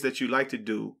the things that you like to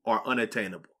do are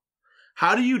unattainable,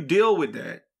 how do you deal with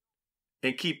that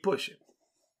and keep pushing?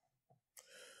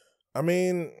 I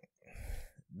mean,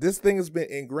 this thing has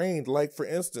been ingrained. Like, for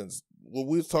instance, what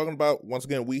we was talking about, once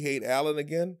again, We Hate Allen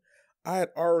again, I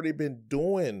had already been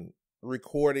doing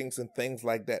recordings and things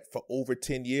like that for over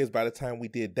 10 years by the time we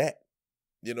did that.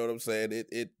 You know what I'm saying?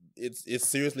 It's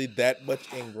seriously that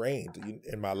much ingrained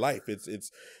in my life.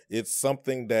 It's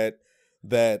something that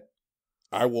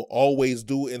I will always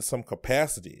do in some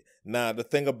capacity. Now, the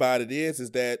thing about it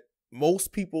is that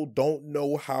most people don't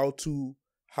know how to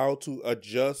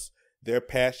adjust their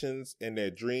passions and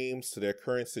their dreams to their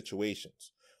current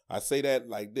situations. I say that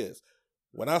like this.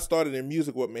 When I started in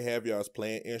music, what may have you, I was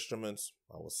playing instruments,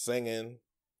 I was singing,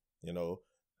 you know,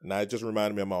 and it just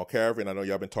reminded me of my own character. And I know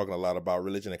y'all been talking a lot about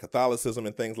religion and Catholicism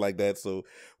and things like that. So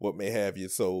what may have you.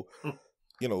 So,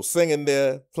 you know, singing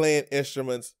there, playing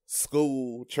instruments,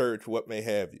 school, church, what may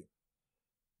have you.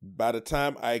 By the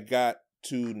time I got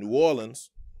to New Orleans,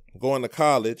 going to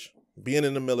college, being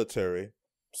in the military,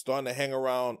 starting to hang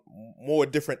around more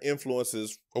different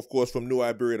influences, of course, from New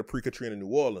Iberia to pre-Katrina New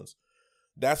Orleans,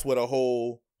 that's where the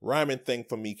whole rhyming thing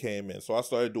for me came in. So I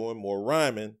started doing more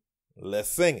rhyming, less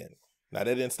singing. Now,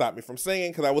 that didn't stop me from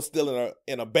singing because I was still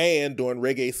in a band doing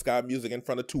reggae ska music in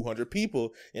front of 200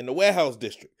 people in the warehouse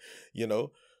district, you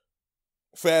know.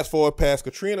 Fast forward past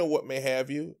Katrina, what may have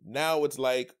you. Now it's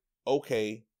like,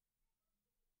 okay,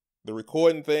 the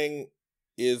recording thing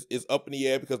is up in the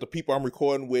air because the people I'm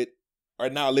recording with are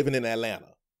now living in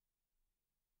Atlanta.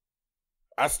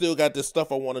 I still got this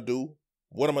stuff I want to do.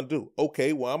 What am I going to do?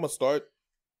 Okay, well, I'm going to start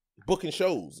booking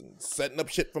shows and setting up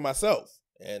shit for myself.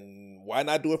 And why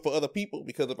not do it for other people?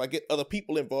 Because if I get other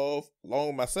people involved along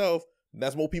with myself,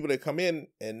 that's more people that come in,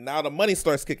 and now the money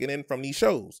starts kicking in from these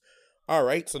shows. All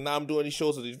right, so now I'm doing these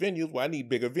shows at these venues. Well, I need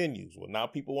bigger venues. Well, now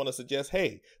people want to suggest,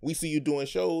 hey, we see you doing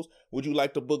shows. Would you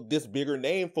like to book this bigger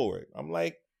name for it? I'm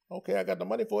like, okay, I got the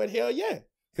money for it. Hell yeah.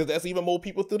 Because that's even more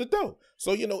people through the door.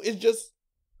 So, you know, it's just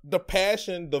the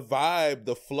passion, the vibe,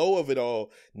 the flow of it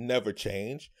all never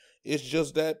change. It's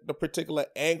just that the particular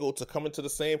angle to coming to the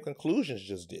same conclusions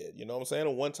just did. You know what I'm saying?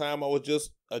 And one time I was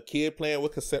just a kid playing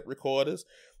with cassette recorders.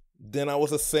 Then I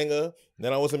was a singer.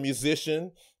 Then I was a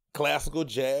musician, classical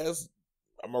jazz.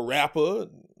 I'm a rapper,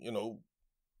 you know,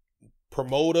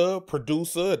 promoter,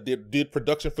 producer, did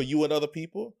production for you and other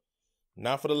people.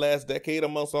 Now for the last decade,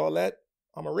 amongst all that,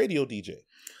 I'm a radio DJ,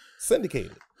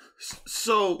 syndicated.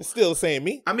 So it's still the same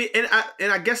me. I mean, and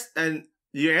I guess, and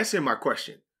you're answering my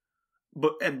question,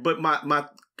 but my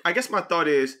I guess my thought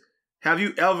is, have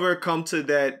you ever come to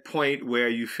that point where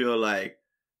you feel like,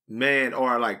 man,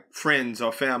 or like friends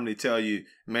or family tell you,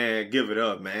 man, give it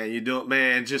up, man,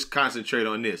 man, just concentrate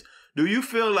on this. Do you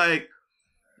feel like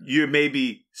you're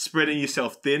maybe spreading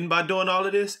yourself thin by doing all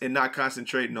of this and not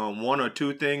concentrating on one or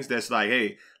two things that's like,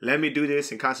 hey, let me do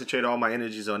this and concentrate all my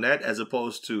energies on that, as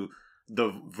opposed to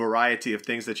the variety of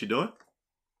things that you're doing?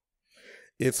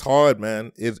 It's hard,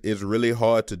 man. It's really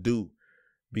hard to do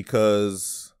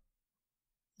because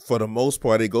for the most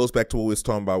part, it goes back to what we was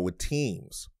talking about with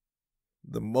teams.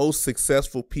 The most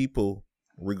successful people,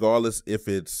 regardless if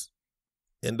it's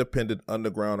independent,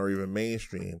 underground, or even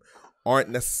mainstream, aren't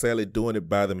necessarily doing it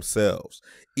by themselves.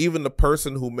 Even the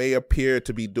person who may appear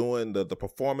to be doing the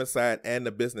performance side and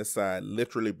the business side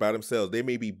literally by themselves, they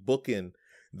may be booking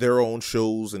their own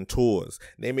shows and tours.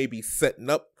 They may be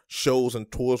setting up shows and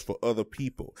tours for other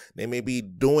people. They may be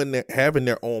having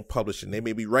their own publishing. They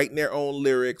may be writing their own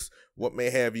lyrics, what may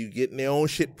have you, getting their own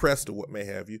shit pressed or what may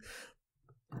have you.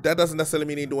 That doesn't necessarily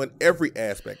mean they're doing every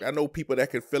aspect. I know people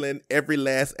that can fill in every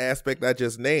last aspect I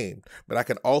just named, but I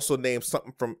can also name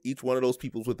something from each one of those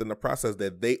people within the process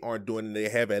that they aren't doing, and they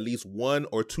have at least one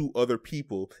or two other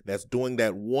people that's doing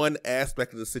that one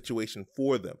aspect of the situation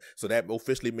for them. So that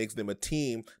officially makes them a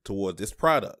team towards this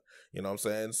product. You know what I'm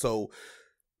saying? So,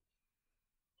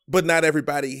 but not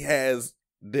everybody has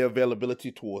the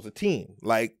availability towards a team.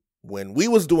 Like when we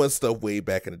was doing stuff way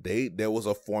back in the day, there was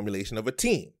a formulation of a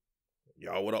team.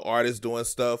 Y'all were the artists doing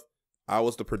stuff. I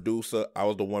was the producer. I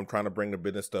was the one trying to bring the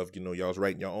business stuff. You know, y'all was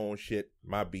writing your own shit,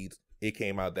 my beats. It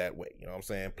came out that way. You know what I'm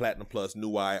saying? Platinum Plus,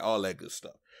 New Eye, all that good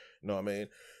stuff. You know what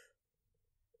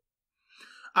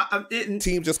I mean?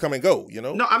 Teams just come and go, you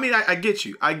know? No, I mean, I get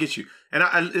you. I get you. And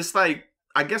it's like,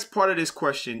 I guess part of this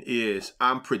question is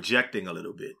I'm projecting a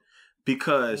little bit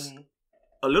because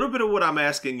a little bit of what I'm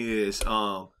asking is...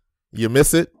 you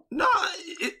miss it? No,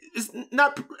 it's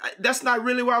not. That's not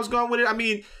really where I was going with it. I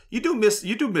mean, you do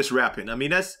miss rapping. I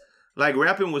mean, that's like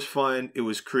rapping was fun. It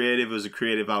was creative. It was a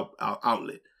creative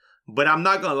outlet. But I'm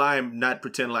not gonna lie and not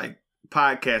pretend like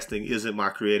podcasting isn't my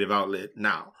creative outlet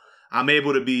now. I'm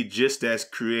able to be just as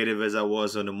creative as I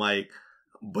was on the mic,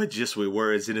 but just with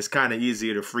words. And it's kind of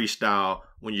easier to freestyle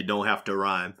when you don't have to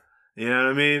rhyme. You know what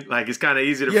I mean? Like it's kind of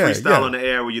easy to freestyle on the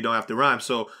air when you don't have to rhyme.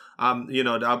 So I'm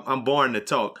born to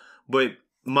talk. But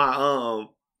my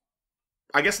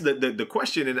I guess the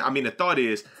question, and I mean the thought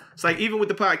is, it's like even with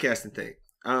the podcasting thing,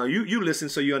 you listen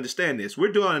so you understand this.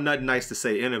 We're doing a Nothin NICE to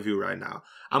Say interview right now.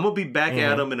 I'm gonna be back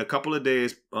at them in a couple of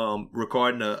days,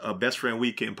 recording a Best Friend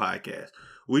Weekend podcast.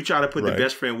 We try to put the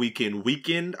Best Friend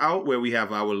Weekend out where we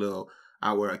have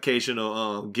our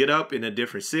occasional get up in a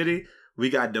different city. We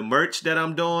got the merch that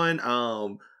I'm doing,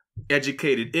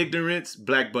 Educated Ignorance,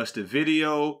 Blackbuster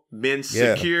Video, Men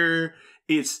Secure.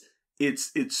 It's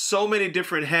so many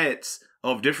different hats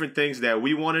of different things that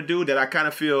we want to do that I kind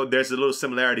of feel there's a little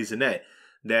similarities in that.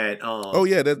 That's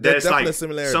definitely like a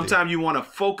similarity. Sometimes you want to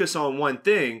focus on one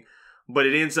thing, but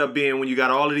it ends up being when you got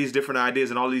all of these different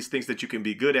ideas and all these things that you can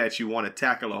be good at, you want to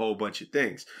tackle a whole bunch of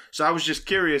things. So I was just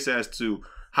curious as to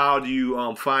how do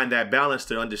you find that balance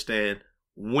to understand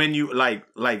when you like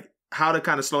how to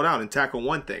kind of slow down and tackle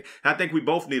one thing. I think we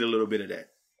both need a little bit of that.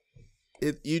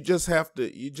 You just have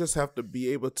to be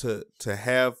able to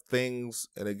have things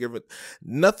and a given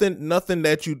nothing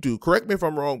that you do, correct me if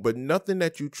I'm wrong, but nothing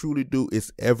that you truly do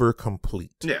is ever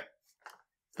complete. Yeah.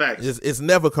 Facts. It's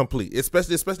never complete,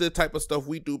 especially the type of stuff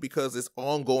we do, because it's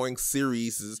ongoing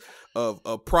series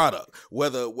of product,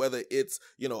 whether it's,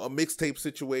 you know, a mixtape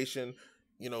situation.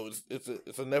 You know,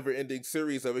 it's a never-ending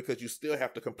series of it, because you still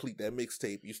have to complete that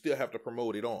mixtape. You still have to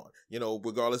promote it on. You know,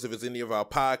 regardless if it's any of our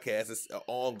podcasts, it's an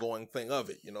ongoing thing of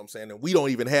it. You know what I'm saying? And we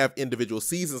don't even have individual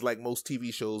seasons like most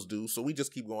TV shows do, so we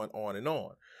just keep going on and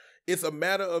on. It's a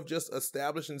matter of just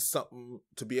establishing something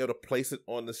to be able to place it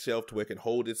on the shelf to where it can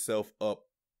hold itself up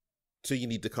till you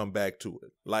need to come back to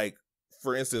it. Like,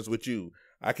 for instance, with you,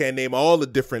 I can't name all the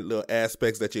different little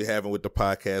aspects that you're having with the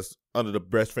podcast under the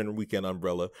Best Friend Weekend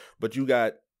umbrella, but you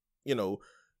got, you know,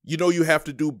 you have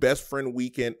to do Best Friend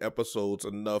Weekend episodes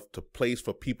enough to place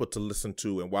for people to listen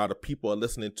to. And while the people are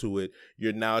listening to it,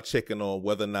 you're now checking on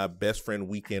whether or not Best Friend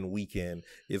Weekend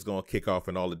is going to kick off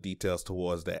and all the details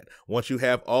towards that. Once you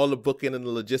have all the booking and the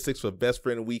logistics for Best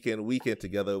Friend Weekend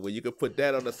together, well, you can put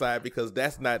that on the side, because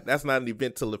that's not an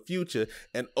event till the future.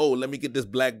 And let me get this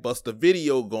Blackbuster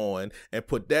video going and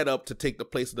put that up to take the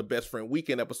place of the Best Friend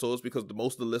Weekend episodes, because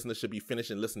most of the listeners should be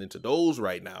finishing listening to those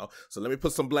right now. So let me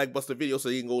put some Blackbuster videos so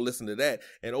you can go listen to that.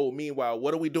 And meanwhile,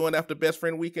 what are we doing after Best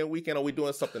Friend Weekend? Are we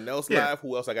doing something else live?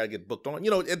 Who else I gotta get booked on? You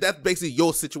know, that's basically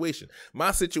your situation.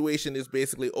 My situation is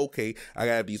basically, okay, I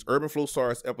gotta have these Urban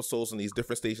Flosarus episodes on these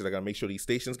different stations. I gotta make sure these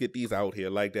stations get these out here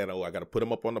like that. I gotta put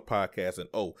them up on the podcast. And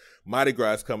Mardi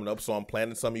Gras is coming up, so I'm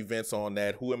planning some events on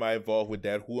that. Who am I involved with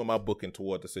that? Who am I booking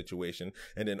toward the situation?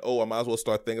 And then I might as well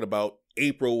start thinking about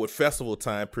April with festival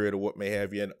time period or what may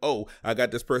have you. And I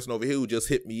got this person over here who just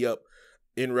hit me up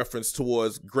in reference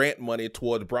towards grant money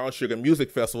towards Brown Sugar Music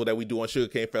Festival that we do on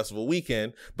Sugarcane Festival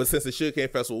Weekend. But since it's Sugarcane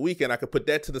Festival Weekend, I could put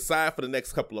that to the side for the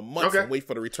next couple of months and wait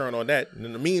for the return on that. And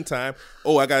in the meantime,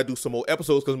 I got to do some more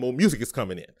episodes because more music is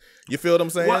coming in. You feel what I'm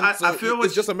saying? Well, I feel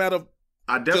it's just a matter of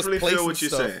I definitely feel what you're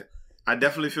saying. I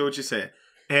definitely feel what you're saying.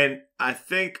 And I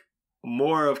think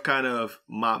more of kind of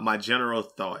my general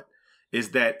thought is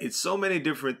that it's so many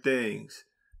different things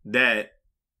that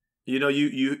you know,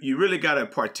 you really got to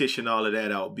partition all of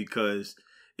that out, because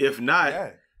if not,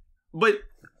 but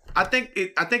I think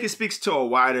it speaks to a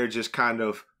wider just kind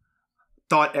of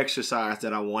thought exercise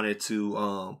that I wanted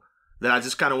to, that I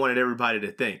just kind of wanted everybody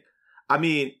to think. I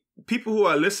mean, people who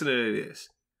are listening to this,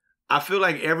 I feel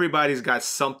like everybody's got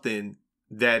something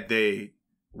that they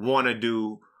want to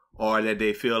do or that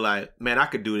they feel like, man, I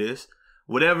could do this.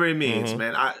 Whatever it means,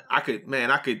 man. I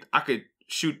could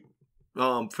shoot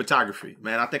photography,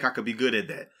 man. I think I could be good at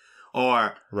that.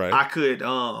 Or I could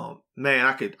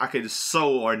I could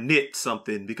sew or knit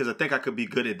something because I think I could be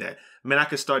good at that. Man, I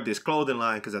could start this clothing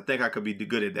line because I think I could be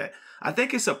good at that. I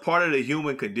think it's a part of the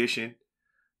human condition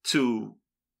to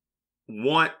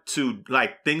want to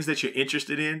like things that you're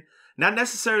interested in, not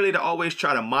necessarily to always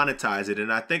try to monetize it.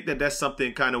 And I think that that's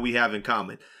something kind of we have in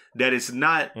common, that it's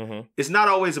not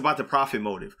always about the profit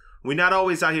motive. We're not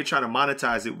always out here trying to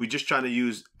monetize it. We're just trying to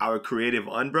use our creative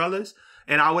umbrellas.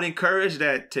 And I would encourage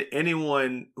that to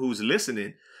anyone who's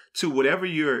listening, to whatever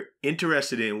you're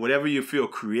interested in, whatever you feel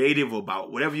creative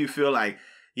about, whatever you feel like,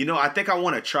 you know, I think I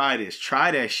want to try this, try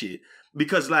that shit.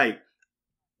 Because like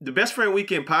the Best Friend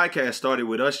Weekend podcast started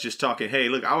with us just talking, hey,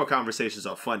 look, our conversations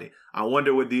are funny. I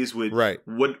wonder what these would,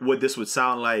 what this would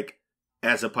sound like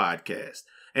as a podcast.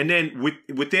 And then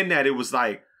within that, it was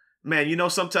like, man, you know,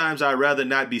 sometimes I'd rather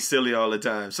not be silly all the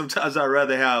time. Sometimes I'd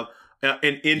rather have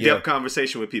an in-depth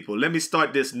conversation with people. Let me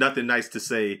start this Nothing Nice to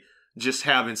Say, just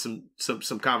having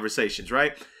some conversations,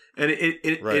 right? And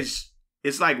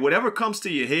it's like whatever comes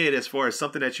to your head as far as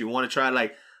something that you want to try,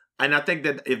 like, and I think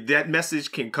that if that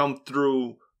message can come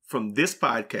through from this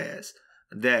podcast,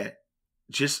 that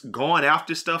just going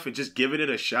after stuff and just giving it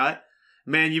a shot,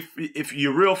 man, if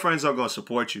your real friends are going to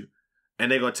support you and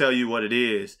they're going to tell you what it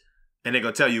is and they're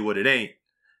going to tell you what it ain't.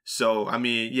 So, I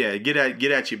mean, yeah, get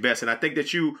at your best. And I think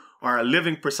that you are a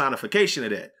living personification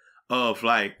of that, of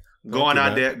like going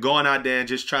out there and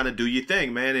just trying to do your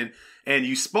thing, man. And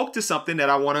you spoke to something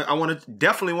that I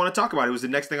definitely want to talk about. It was the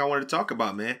next thing I wanted to talk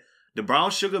about, man. The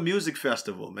Brown Sugar Music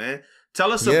Festival, man.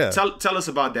 Tell us tell us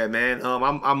about that, man.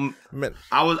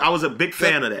 I was a big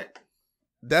fan of that.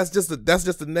 That's just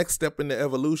the next step in the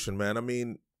evolution, man. I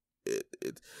mean,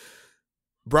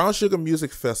 Brown Sugar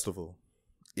Music Festival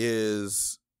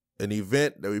is an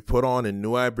event that we put on in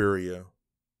New Iberia,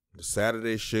 the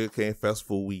Saturday Sugarcane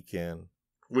Festival weekend.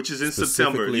 Which is in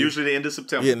September, usually the end of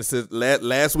September. Yeah, and it's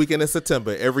last weekend in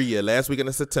September, every year, last weekend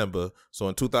in September. So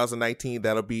in 2019,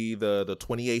 that'll be the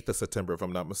 28th of September, if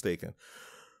I'm not mistaken.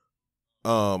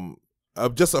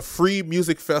 Just a free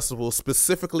music festival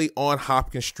specifically on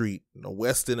Hopkins Street,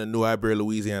 west end of New Iberia,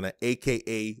 Louisiana,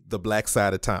 a.k.a. the black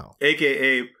side of town.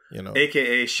 A.k.a.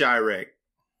 Chirac.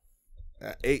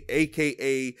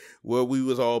 A.k.a. where we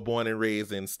was all born and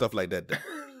raised and stuff like that.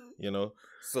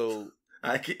 So...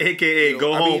 AKA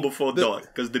go home before dark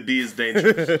because the bee is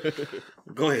dangerous.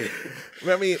 Go ahead.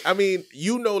 I mean,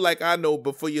 like I know,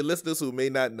 but for your listeners who may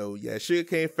not know,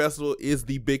 Sugarcane Festival is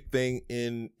the big thing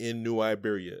in New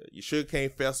Iberia. Your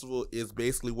Sugarcane Festival is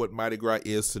basically what Mardi Gras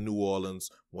is to New Orleans,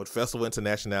 what Festival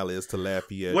International is to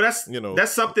Lafayette. Well,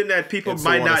 that's something that people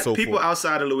might not, people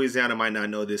outside of Louisiana might not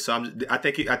know this. So I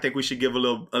think we should give a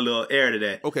little air to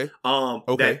that. Okay.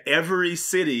 That every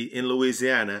city in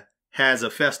Louisiana has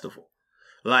a festival.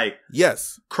 Like,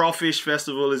 yes, Crawfish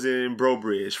Festival is in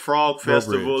Brobridge, Frog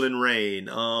Festival in Rain,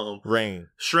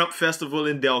 Shrimp Festival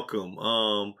in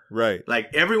Delcombe, right.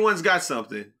 Like everyone's got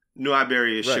something. New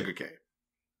Iberia is sugarcane.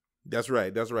 That's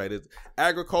right. It's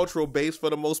agricultural based for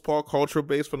the most part, cultural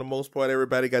based for the most part.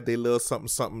 Everybody got their little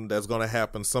something that's going to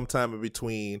happen sometime in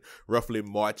between roughly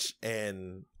March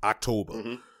and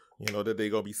October. That they're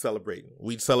going to be celebrating.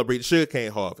 We celebrate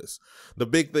sugarcane harvest. The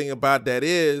big thing about that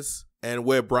is, and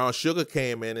where Brown Sugar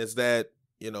came in, is that,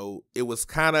 it was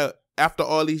kind of, after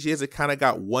all these years, it kind of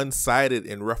got one-sided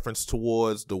in reference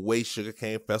towards the way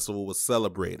Sugarcane Festival was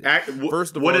celebrated.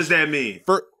 What does that mean?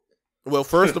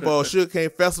 First of all, Sugarcane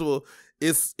Festival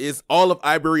is all of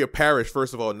Iberia Parish,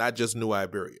 first of all, not just New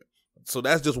Iberia. So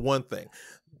that's just one thing.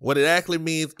 What it actually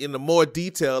means in the more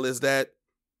detail is that,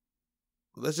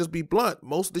 let's just be blunt,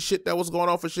 most of the shit that was going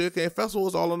on for Sugarcane Festival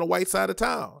was all on the white side of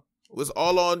town. It was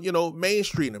all on, Main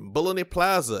Street and Bullion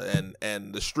Plaza,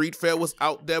 and the street fair was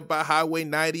out there by Highway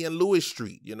 90 and Lewis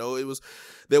Street.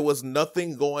 There was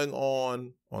nothing going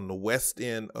on the west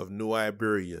end of New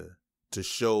Iberia to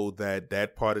show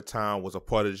that part of town was a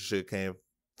part of the Sugarcane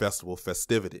Festival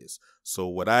festivities. So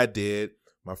what I did,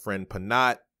 my friend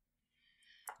Panat,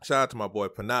 shout out to my boy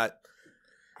Panat.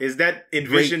 Is that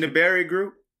Envision the Berry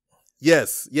group?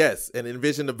 Yes. And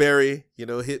Envision the Berry,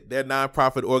 hit their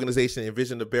nonprofit organization,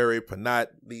 Envision the Berry, Panat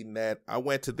leading that. I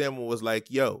went to them and was like,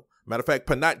 yo, matter of fact,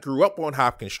 Panat grew up on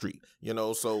Hopkins Street,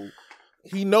 so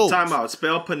he knows. Time out.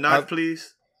 Spell Panat,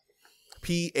 please.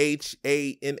 Phanat.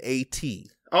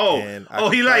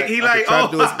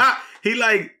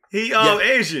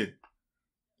 Asian.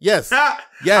 Yes. I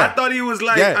thought he was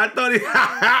like I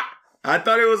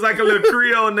thought it was like a little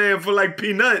Creole name for like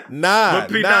peanut. No,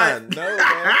 man.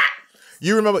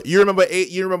 You remember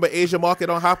Asia Market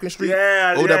on Hopkins Street?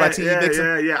 Yeah, over there by T.E.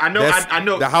 Nixon? Yeah. I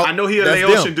know he a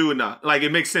Laotian dude now. Like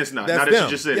it makes sense now. Now that you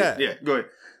just said it. Yeah, go ahead.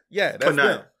 Yeah, that's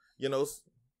them. You know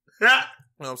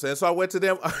what I'm saying? So I went to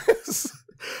them.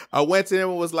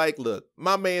 And was like, look,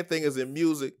 my main thing is in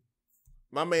music.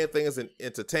 My main thing is in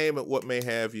entertainment, what may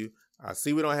have you. I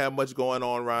see we don't have much going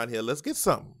on around here. Let's get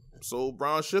something. So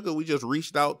Brown Sugar, we just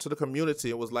reached out to the community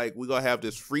and was like, we're going to have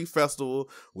this free festival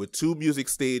with 2 music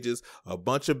stages, a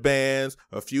bunch of bands,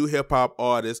 a few hip-hop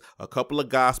artists, a couple of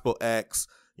gospel acts,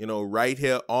 you know, right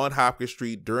here on Hopkins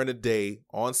Street during the day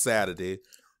on Saturday.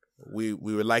 We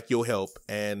would like your help.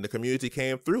 And the community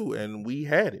came through and we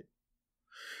had it.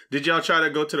 Did y'all try to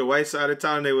go to the white side of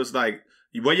town? They was like,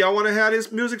 well, y'all want to have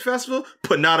this music festival?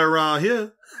 But not around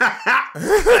here.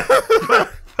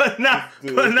 But not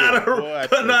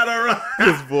around.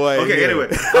 This boy. Okay, anyway.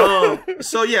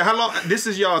 So yeah, how long? This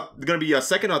is gonna be your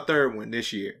second or third one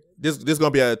this year? This is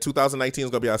gonna be 2019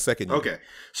 is gonna be our second year. Okay.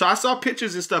 So I saw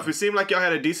pictures and stuff. It seemed like y'all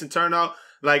had a decent turnout.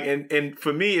 Like, and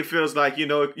for me, it feels like, you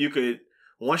know, you could,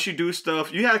 once you do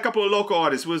stuff, you had a couple of local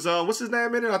artists. Was what's his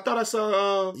name in it? I thought I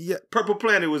saw Purple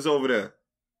Planet was over there.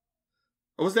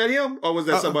 Was that him or was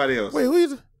that somebody else? Wait,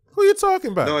 who you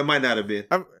talking about? No, it might not have been.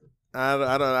 I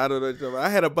don't know. I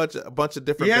had a bunch of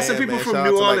different. You had some people from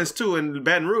New Orleans too, and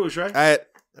Baton Rouge, right? I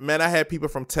had people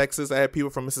from Texas. I had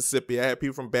people from Mississippi. I had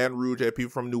people from Baton Rouge. I had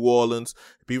people from New Orleans.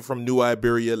 People from New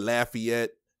Iberia,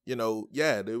 Lafayette. You know,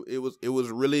 it was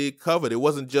really covered. It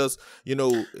wasn't just, you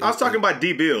know. I was talking about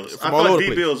D Bills. I thought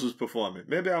D Bills was performing.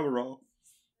 Maybe I was wrong.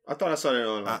 I thought I saw that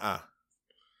online.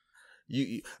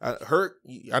 Herc.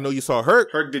 I know you saw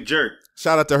Herc. Herc the Jerk.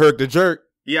 Shout out to Herc the Jerk.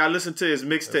 Yeah, I listened to his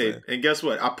mixtape, and guess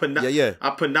what? I put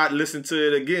not listen to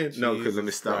it again. Jesus, no, because let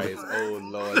me stop. Oh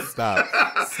Lord, stop.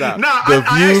 No, The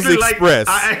Views Express.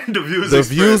 The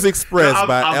Views Express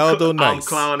by Aldo NICE. I'm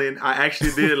clowning. I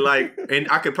actually did like, and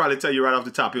I could probably tell you right off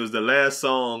the top, it was the last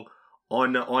song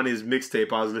on his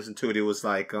mixtape. I was listening to it. It was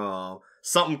like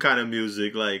something kind of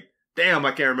music. Like, damn,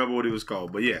 I can't remember what it was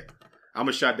called. But yeah, I'm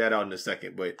gonna shout that out in a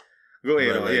second. But go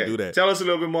ahead, do that. Tell us a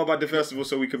little bit more about the festival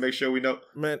so we can make sure we know.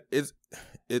 Man, it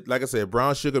like I said,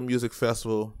 Brown Sugar Music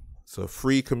Festival. It's a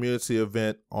free community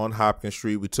event on Hopkins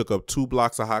Street. We took up 2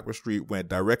 blocks of Hopkins Street, went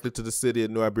directly to the city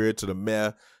of New Iberia, to the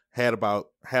mayor, had about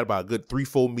a good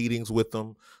 3-4 meetings with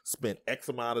them, spent X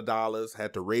amount of dollars,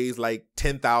 had to raise like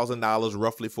 $10,000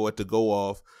 roughly for it to go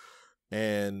off,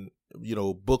 and, you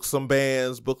know, book some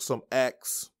bands, book some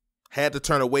acts. Had to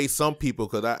turn away some people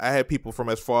because I had people from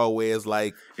as far away as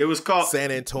like it was called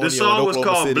San Antonio. The song was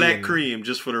called City Black Cream,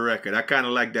 just for the record. I kind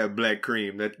of like that Black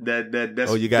Cream. That's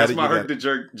that's my Herc the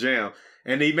Jerk jam.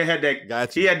 And he even had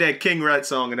that. He had that King Rat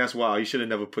song, and that's wild. You should have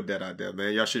never put that out there,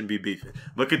 man. Y'all shouldn't be beefing.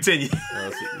 But continue.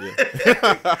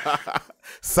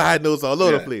 Side notes all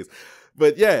over the place.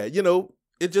 But yeah, you know,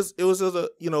 it was just a,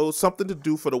 you know, something to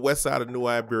do for the west side of New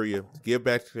Iberia, give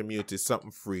back to the community, something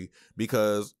free.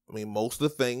 Because I mean, most of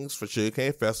the things for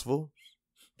Sugarcane Festival,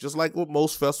 just like with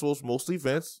most festivals, most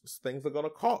events, things are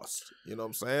gonna cost. You know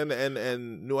what I'm saying?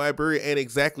 And New Iberia ain't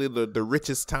exactly the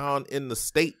richest town in the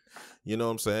state. You know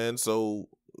what I'm saying? So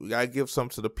we gotta give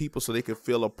something to the people so they can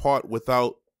feel a part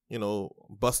without, you know,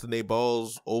 busting their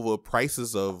balls over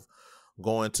prices of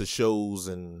going to shows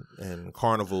and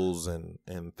carnivals and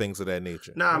things of that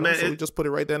nature. Nah, man, so we just put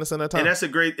it right down in the center of town. And it's a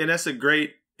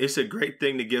great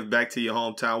thing to give back to your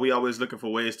hometown. We always looking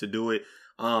for ways to do it.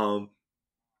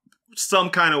 Some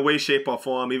kind of way, shape, or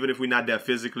form. Even if we're not there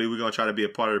physically, we're gonna try to be a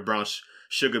part of the Brown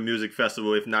Sugar Music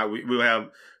Festival. If not, we'll have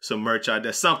some merch out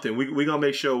there. Something we're gonna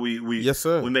make sure we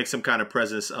make some kind of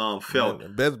presence felt.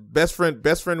 Man, best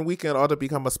friend weekend ought to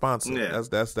become a sponsor. Yeah,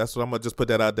 that's what I'm gonna just put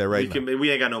that out there right now.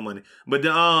 We ain't got no money, but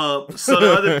so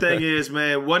the other thing is,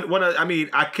 man,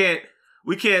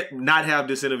 we can't not have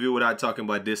this interview without talking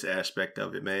about this aspect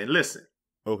of it, man. Listen.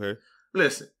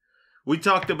 We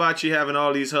talked about you having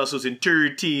all these hustles and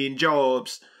 13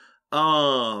 jobs.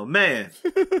 Oh, man.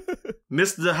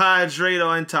 Mr. Hydrate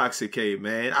or Intoxicate,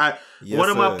 man. One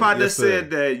of my partners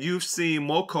said that you've seen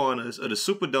more corners of the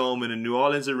Superdome in the New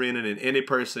Orleans Arena than any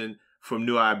person from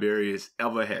New Iberia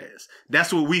ever has.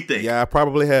 That's what we think. Yeah, I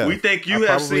probably have. We think you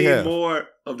have seen more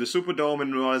of the Superdome in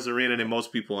the New Orleans Arena than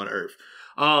most people on Earth.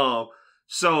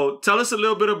 So tell us a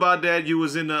little bit about that. You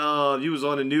was on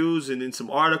the news and in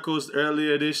some articles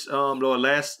earlier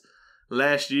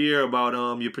last year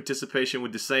about your participation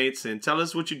with the Saints, and tell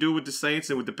us what you do with the Saints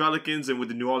and with the Pelicans and with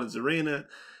the New Orleans Arena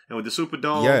and with the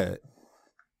Superdome.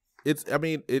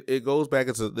 it goes back.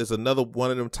 There's another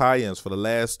one of them tie-ins for the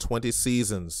last 20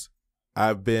 seasons.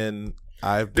 Does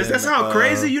that sound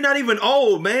crazy? You're not even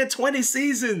old, man. 20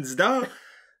 seasons, dog.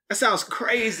 That sounds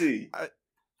crazy.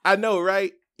 I know,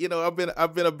 right? You know,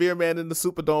 I've been a beer man in the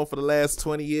Superdome for the last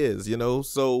 20 years, you know,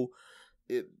 so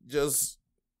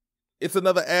it's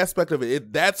another aspect of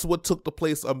it. That's what took the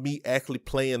place of me actually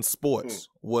playing sports,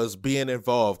 was being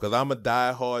involved, because I'm a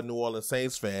diehard New Orleans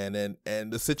Saints fan,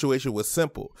 and the situation was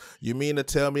simple. You mean to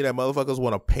tell me that motherfuckers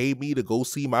want to pay me to go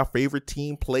see my favorite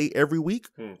team play every week?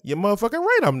 You're motherfucking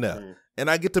right, I'm there. And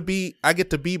I get to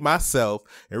be myself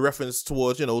in reference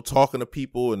towards, you know, talking to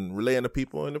people and relaying to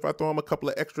people. And if I throw them a couple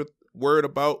of extra word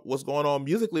about what's going on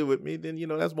musically with me, then, you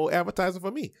know, that's more advertising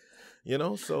for me. You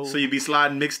know, so you be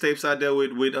sliding mixtapes out there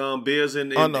with beers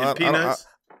and peanuts.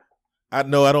 I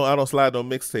don't slide no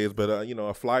mixtapes, but you know,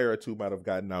 a flyer or two might have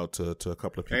gotten out to a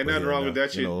couple of people. Ain't nothing wrong with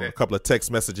that. You know, a couple of text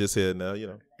messages here and there. You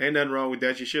know, ain't nothing wrong with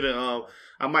that. You should have.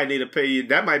 I might need to pay you.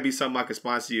 That might be something I could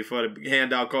sponsor you for, to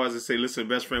hand out cards and say, "Listen,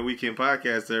 Best Friend Weekend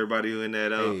podcast to everybody who in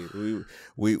that." Hey,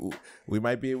 we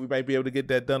might be able to get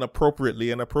that done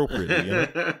appropriately and appropriately. You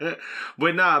know?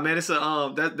 But nah, man, it's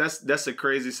that's a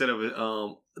crazy set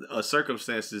of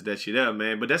circumstances that you there,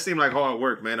 man. But that seemed like hard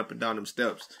work, man, up and down them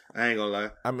steps. I ain't gonna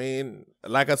lie. I mean,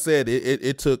 like I said,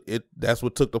 that's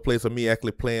what took the place of me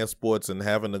actually playing sports and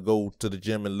having to go to the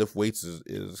gym and lift weights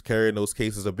is carrying those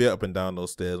cases a bit up and down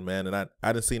those stairs, man. And I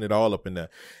done seen it all up in there.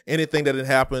 Anything that had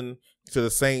happened to the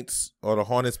Saints or the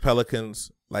Hornets,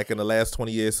 Pelicans, like in the last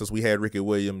 20 years since we had Ricky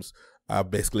Williams,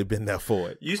 I've basically been there for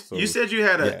it. You said you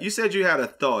had a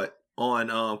thought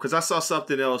on because I saw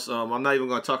something else. I'm not even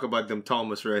gonna talk about them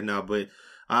Thomas right now, but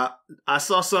I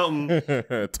saw something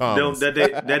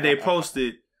that they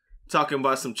posted talking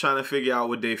about trying to figure out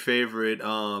what their favorite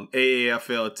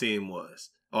AAFL team was,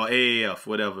 or AAF,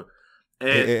 whatever.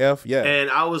 And, AAF, yeah.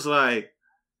 And I was like,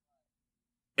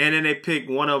 and then they picked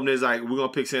one of them is like, we're gonna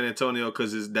pick San Antonio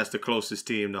because that's the closest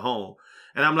team to home.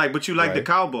 And I'm like, but you like the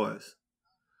Cowboys.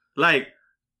 Like,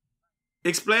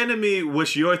 explain to me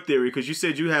what's your theory, because you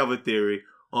said you have a theory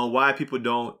on why people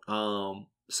don't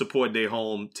support their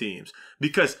home teams.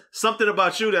 Because something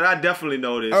about you that I definitely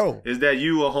noticed is that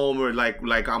you a homer,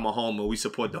 like I'm a homer. We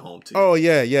support the home team. Oh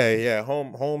yeah.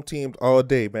 Home teams all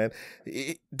day, man.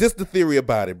 Just the theory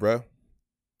about it, bro.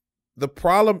 The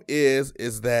problem is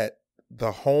that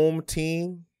the home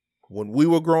team, when we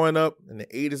were growing up in the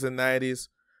 80s and 90s,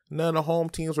 none of the home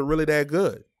teams were really that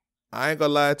good. I ain't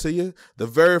gonna lie to you. The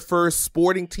very first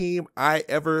sporting team I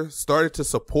ever started to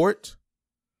support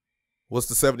was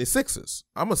the 76ers.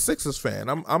 I'm a Sixers fan.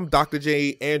 I'm Dr.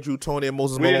 J, Andrew, Tony, and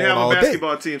Moses Malone all day. We didn't have a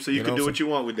basketball team, so you can do what you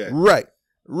want with that. Right.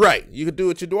 You can do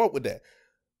what you want with that.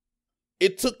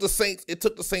 It took the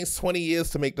Saints 20 years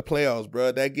to make the playoffs,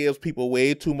 bro. That gives people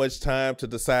way too much time to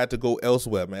decide to go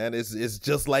elsewhere, man. It's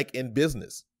just like in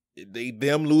business.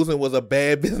 Them losing was a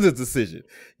bad business decision.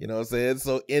 You know what I'm saying?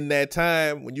 So in that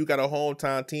time, when you got a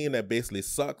hometown team that basically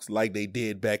sucks, like they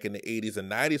did back in the 80s and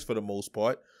 90s for the most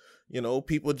part, you know,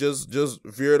 people just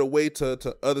veered away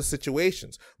to other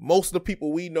situations. Most of the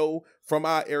people we know from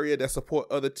our area that support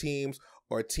other teams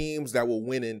are teams that were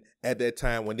winning at that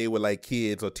time when they were like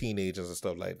kids or teenagers and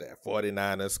stuff like that.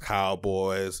 49ers,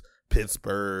 Cowboys,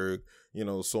 Pittsburgh, you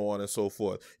know, so on and so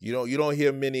forth. You don't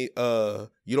hear many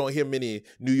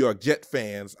New York Jet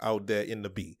fans out there in the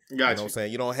B. Gotcha. You know what I'm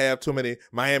saying? You don't have too many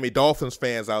Miami Dolphins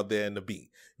fans out there in the B.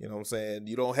 You know what I'm saying?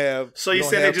 You don't have too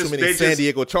many San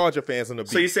Diego Charger fans in the B.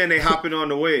 So you're saying they hopping on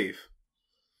the wave?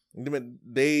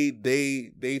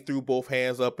 They threw both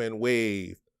hands up and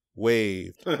waved.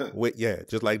 Yeah,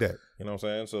 just like that. You know what I'm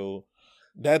saying? So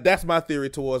that's my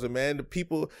theory towards it, man. The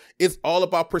people, it's all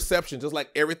about perception, just like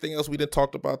everything else we done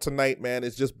talked about tonight, man.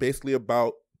 It's just basically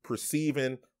about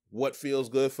perceiving what feels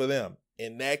good for them.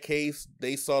 In that case,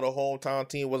 they saw the hometown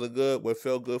team wasn't good. What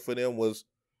felt good for them was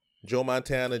Joe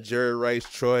Montana, Jerry Rice,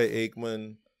 Troy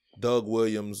Aikman, Doug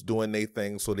Williams doing their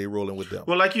thing, so they rolling with them.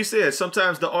 Well, like you said,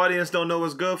 sometimes the audience don't know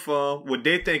what's good for them. What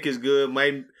they think is good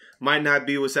might not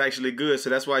be what's actually good.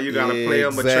 So that's why you got to play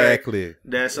them a track.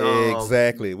 That's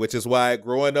exactly. Which is why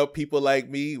growing up, people like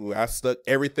me, I stuck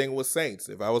everything with Saints.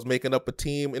 If I was making up a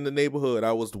team in the neighborhood,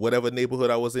 I was whatever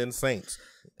neighborhood I was in, Saints.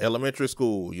 Elementary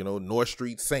school, you know, North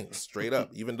Street Saints, straight up.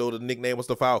 Even though the nickname was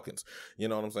the Falcons, you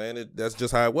know what I'm saying? That's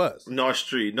just how it was. North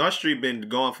Street been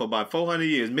gone for about 400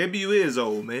 years. Maybe you is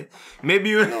old, man. Maybe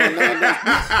you. No. They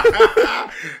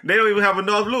don't even have a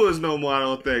North Louis no more. I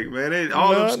don't think, man.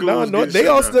 Them schools. No, they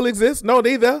all still exist. No,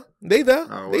 they there. They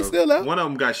still there. One of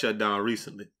them got shut down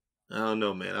recently. I don't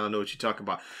know, man. I don't know what you're talking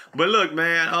about. But look,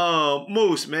 man,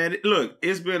 Moose, man. Look,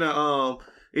 it's been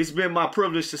it's been my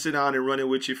privilege to sit down and run it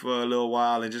with you for a little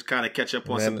while and just kind of catch up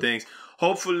on some things.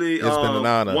 Hopefully, it's been an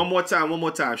honor. One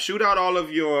more time. Shoot out all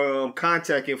of your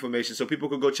contact information so people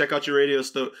could go check out your radio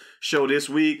show this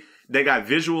week. They got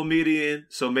visual media,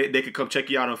 so they could come check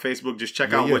you out on Facebook. Just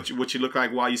check out what you look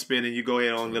like while you spinning. You go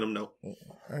ahead and let them know.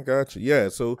 I got you. Yeah,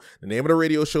 so the name of the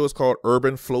radio show is called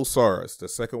Urban Flosarus. The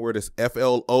second word is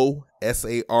FLOSARUS.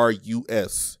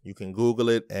 You can Google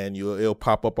it, and it'll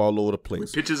pop up all over the place.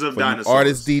 With pictures of For dinosaurs. you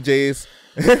artists, DJs.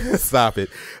 Stop it.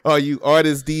 You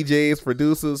artists, DJs,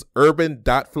 producers,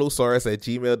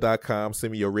 urban.flosarus@gmail.com.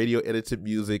 Send me your radio edited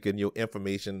music and your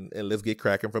information, and let's get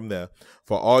cracking from there.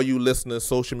 For all you listeners,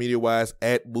 social media-wise,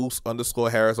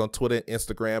 @Moose_Harris on Twitter and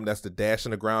Instagram. That's the dash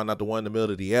in the ground, not the one in the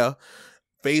middle of the air.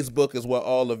 Facebook is where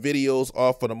all the videos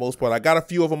are for the most part. I got a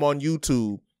few of them on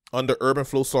YouTube under Urban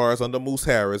Flosarus, under Moose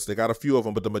Harris. They got a few of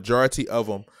them, but the majority of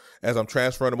them, as I'm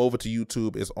transferring them over to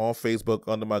YouTube, is on Facebook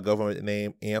under my government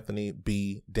name, Anthony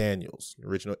B. Daniels,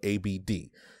 original ABD,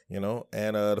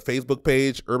 And the Facebook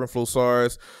page, Urban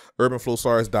Flosarus,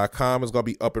 urbanflosarus.com is going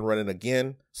to be up and running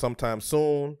again sometime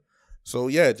soon. So,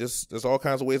 yeah, there's all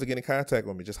kinds of ways to get in contact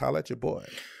with me. Just holler at your boy.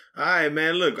 All right,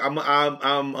 man. Look,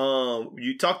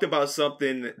 you talked about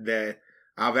something that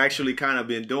I've actually kind of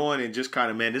been doing, and just kind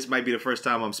of, man, this might be the first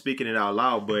time I'm speaking it out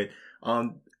loud, but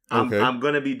I'm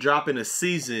going to be dropping a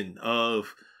season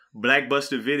of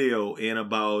Blackbuster Video in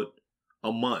about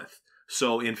a month.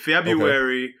 So in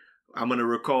February, I'm going to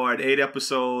record 8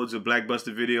 episodes of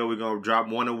Blackbuster Video. We're going to drop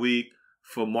one a week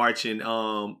for March and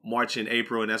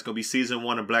April, and that's going to be season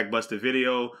 1 of Blackbuster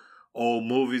Video. Old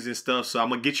movies and stuff. So I'm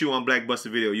going to get you on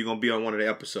Blackbuster Video. You're going to be on one of the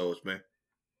episodes, man.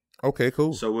 Okay,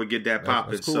 cool. So we'll get that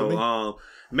popping. Cool, so,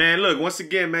 man, look, once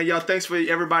again, man, y'all, thanks for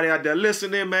everybody out there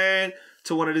listening, man,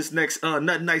 to one of this next,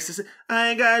 Nothing Nice to Say.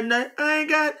 I ain't got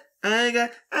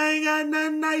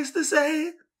nothing nice to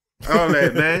say. All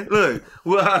that, man. Look,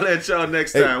 we'll holler at y'all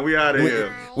next time. We out of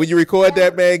here. When you record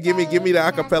that, man, give me the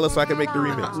acapella so I can make the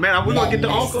remix. Man, we're going to get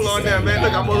the uncle on there, man.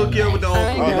 Look, I'm going to hook you up with the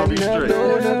uncle. You're going to be straight.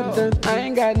 I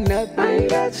ain't got nothing. I ain't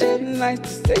got nothing nice to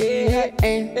say. I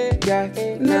ain't got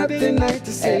nothing nice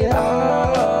to say.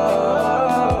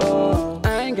 Oh,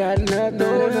 I ain't got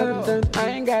nothing. I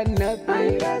ain't got nothing. I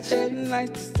ain't got nothing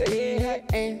nice to say. I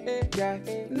ain't got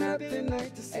nothing nice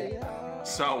to say.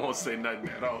 So I won't say nothing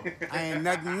at all. I ain't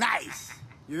nothing nice.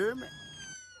 You hear me?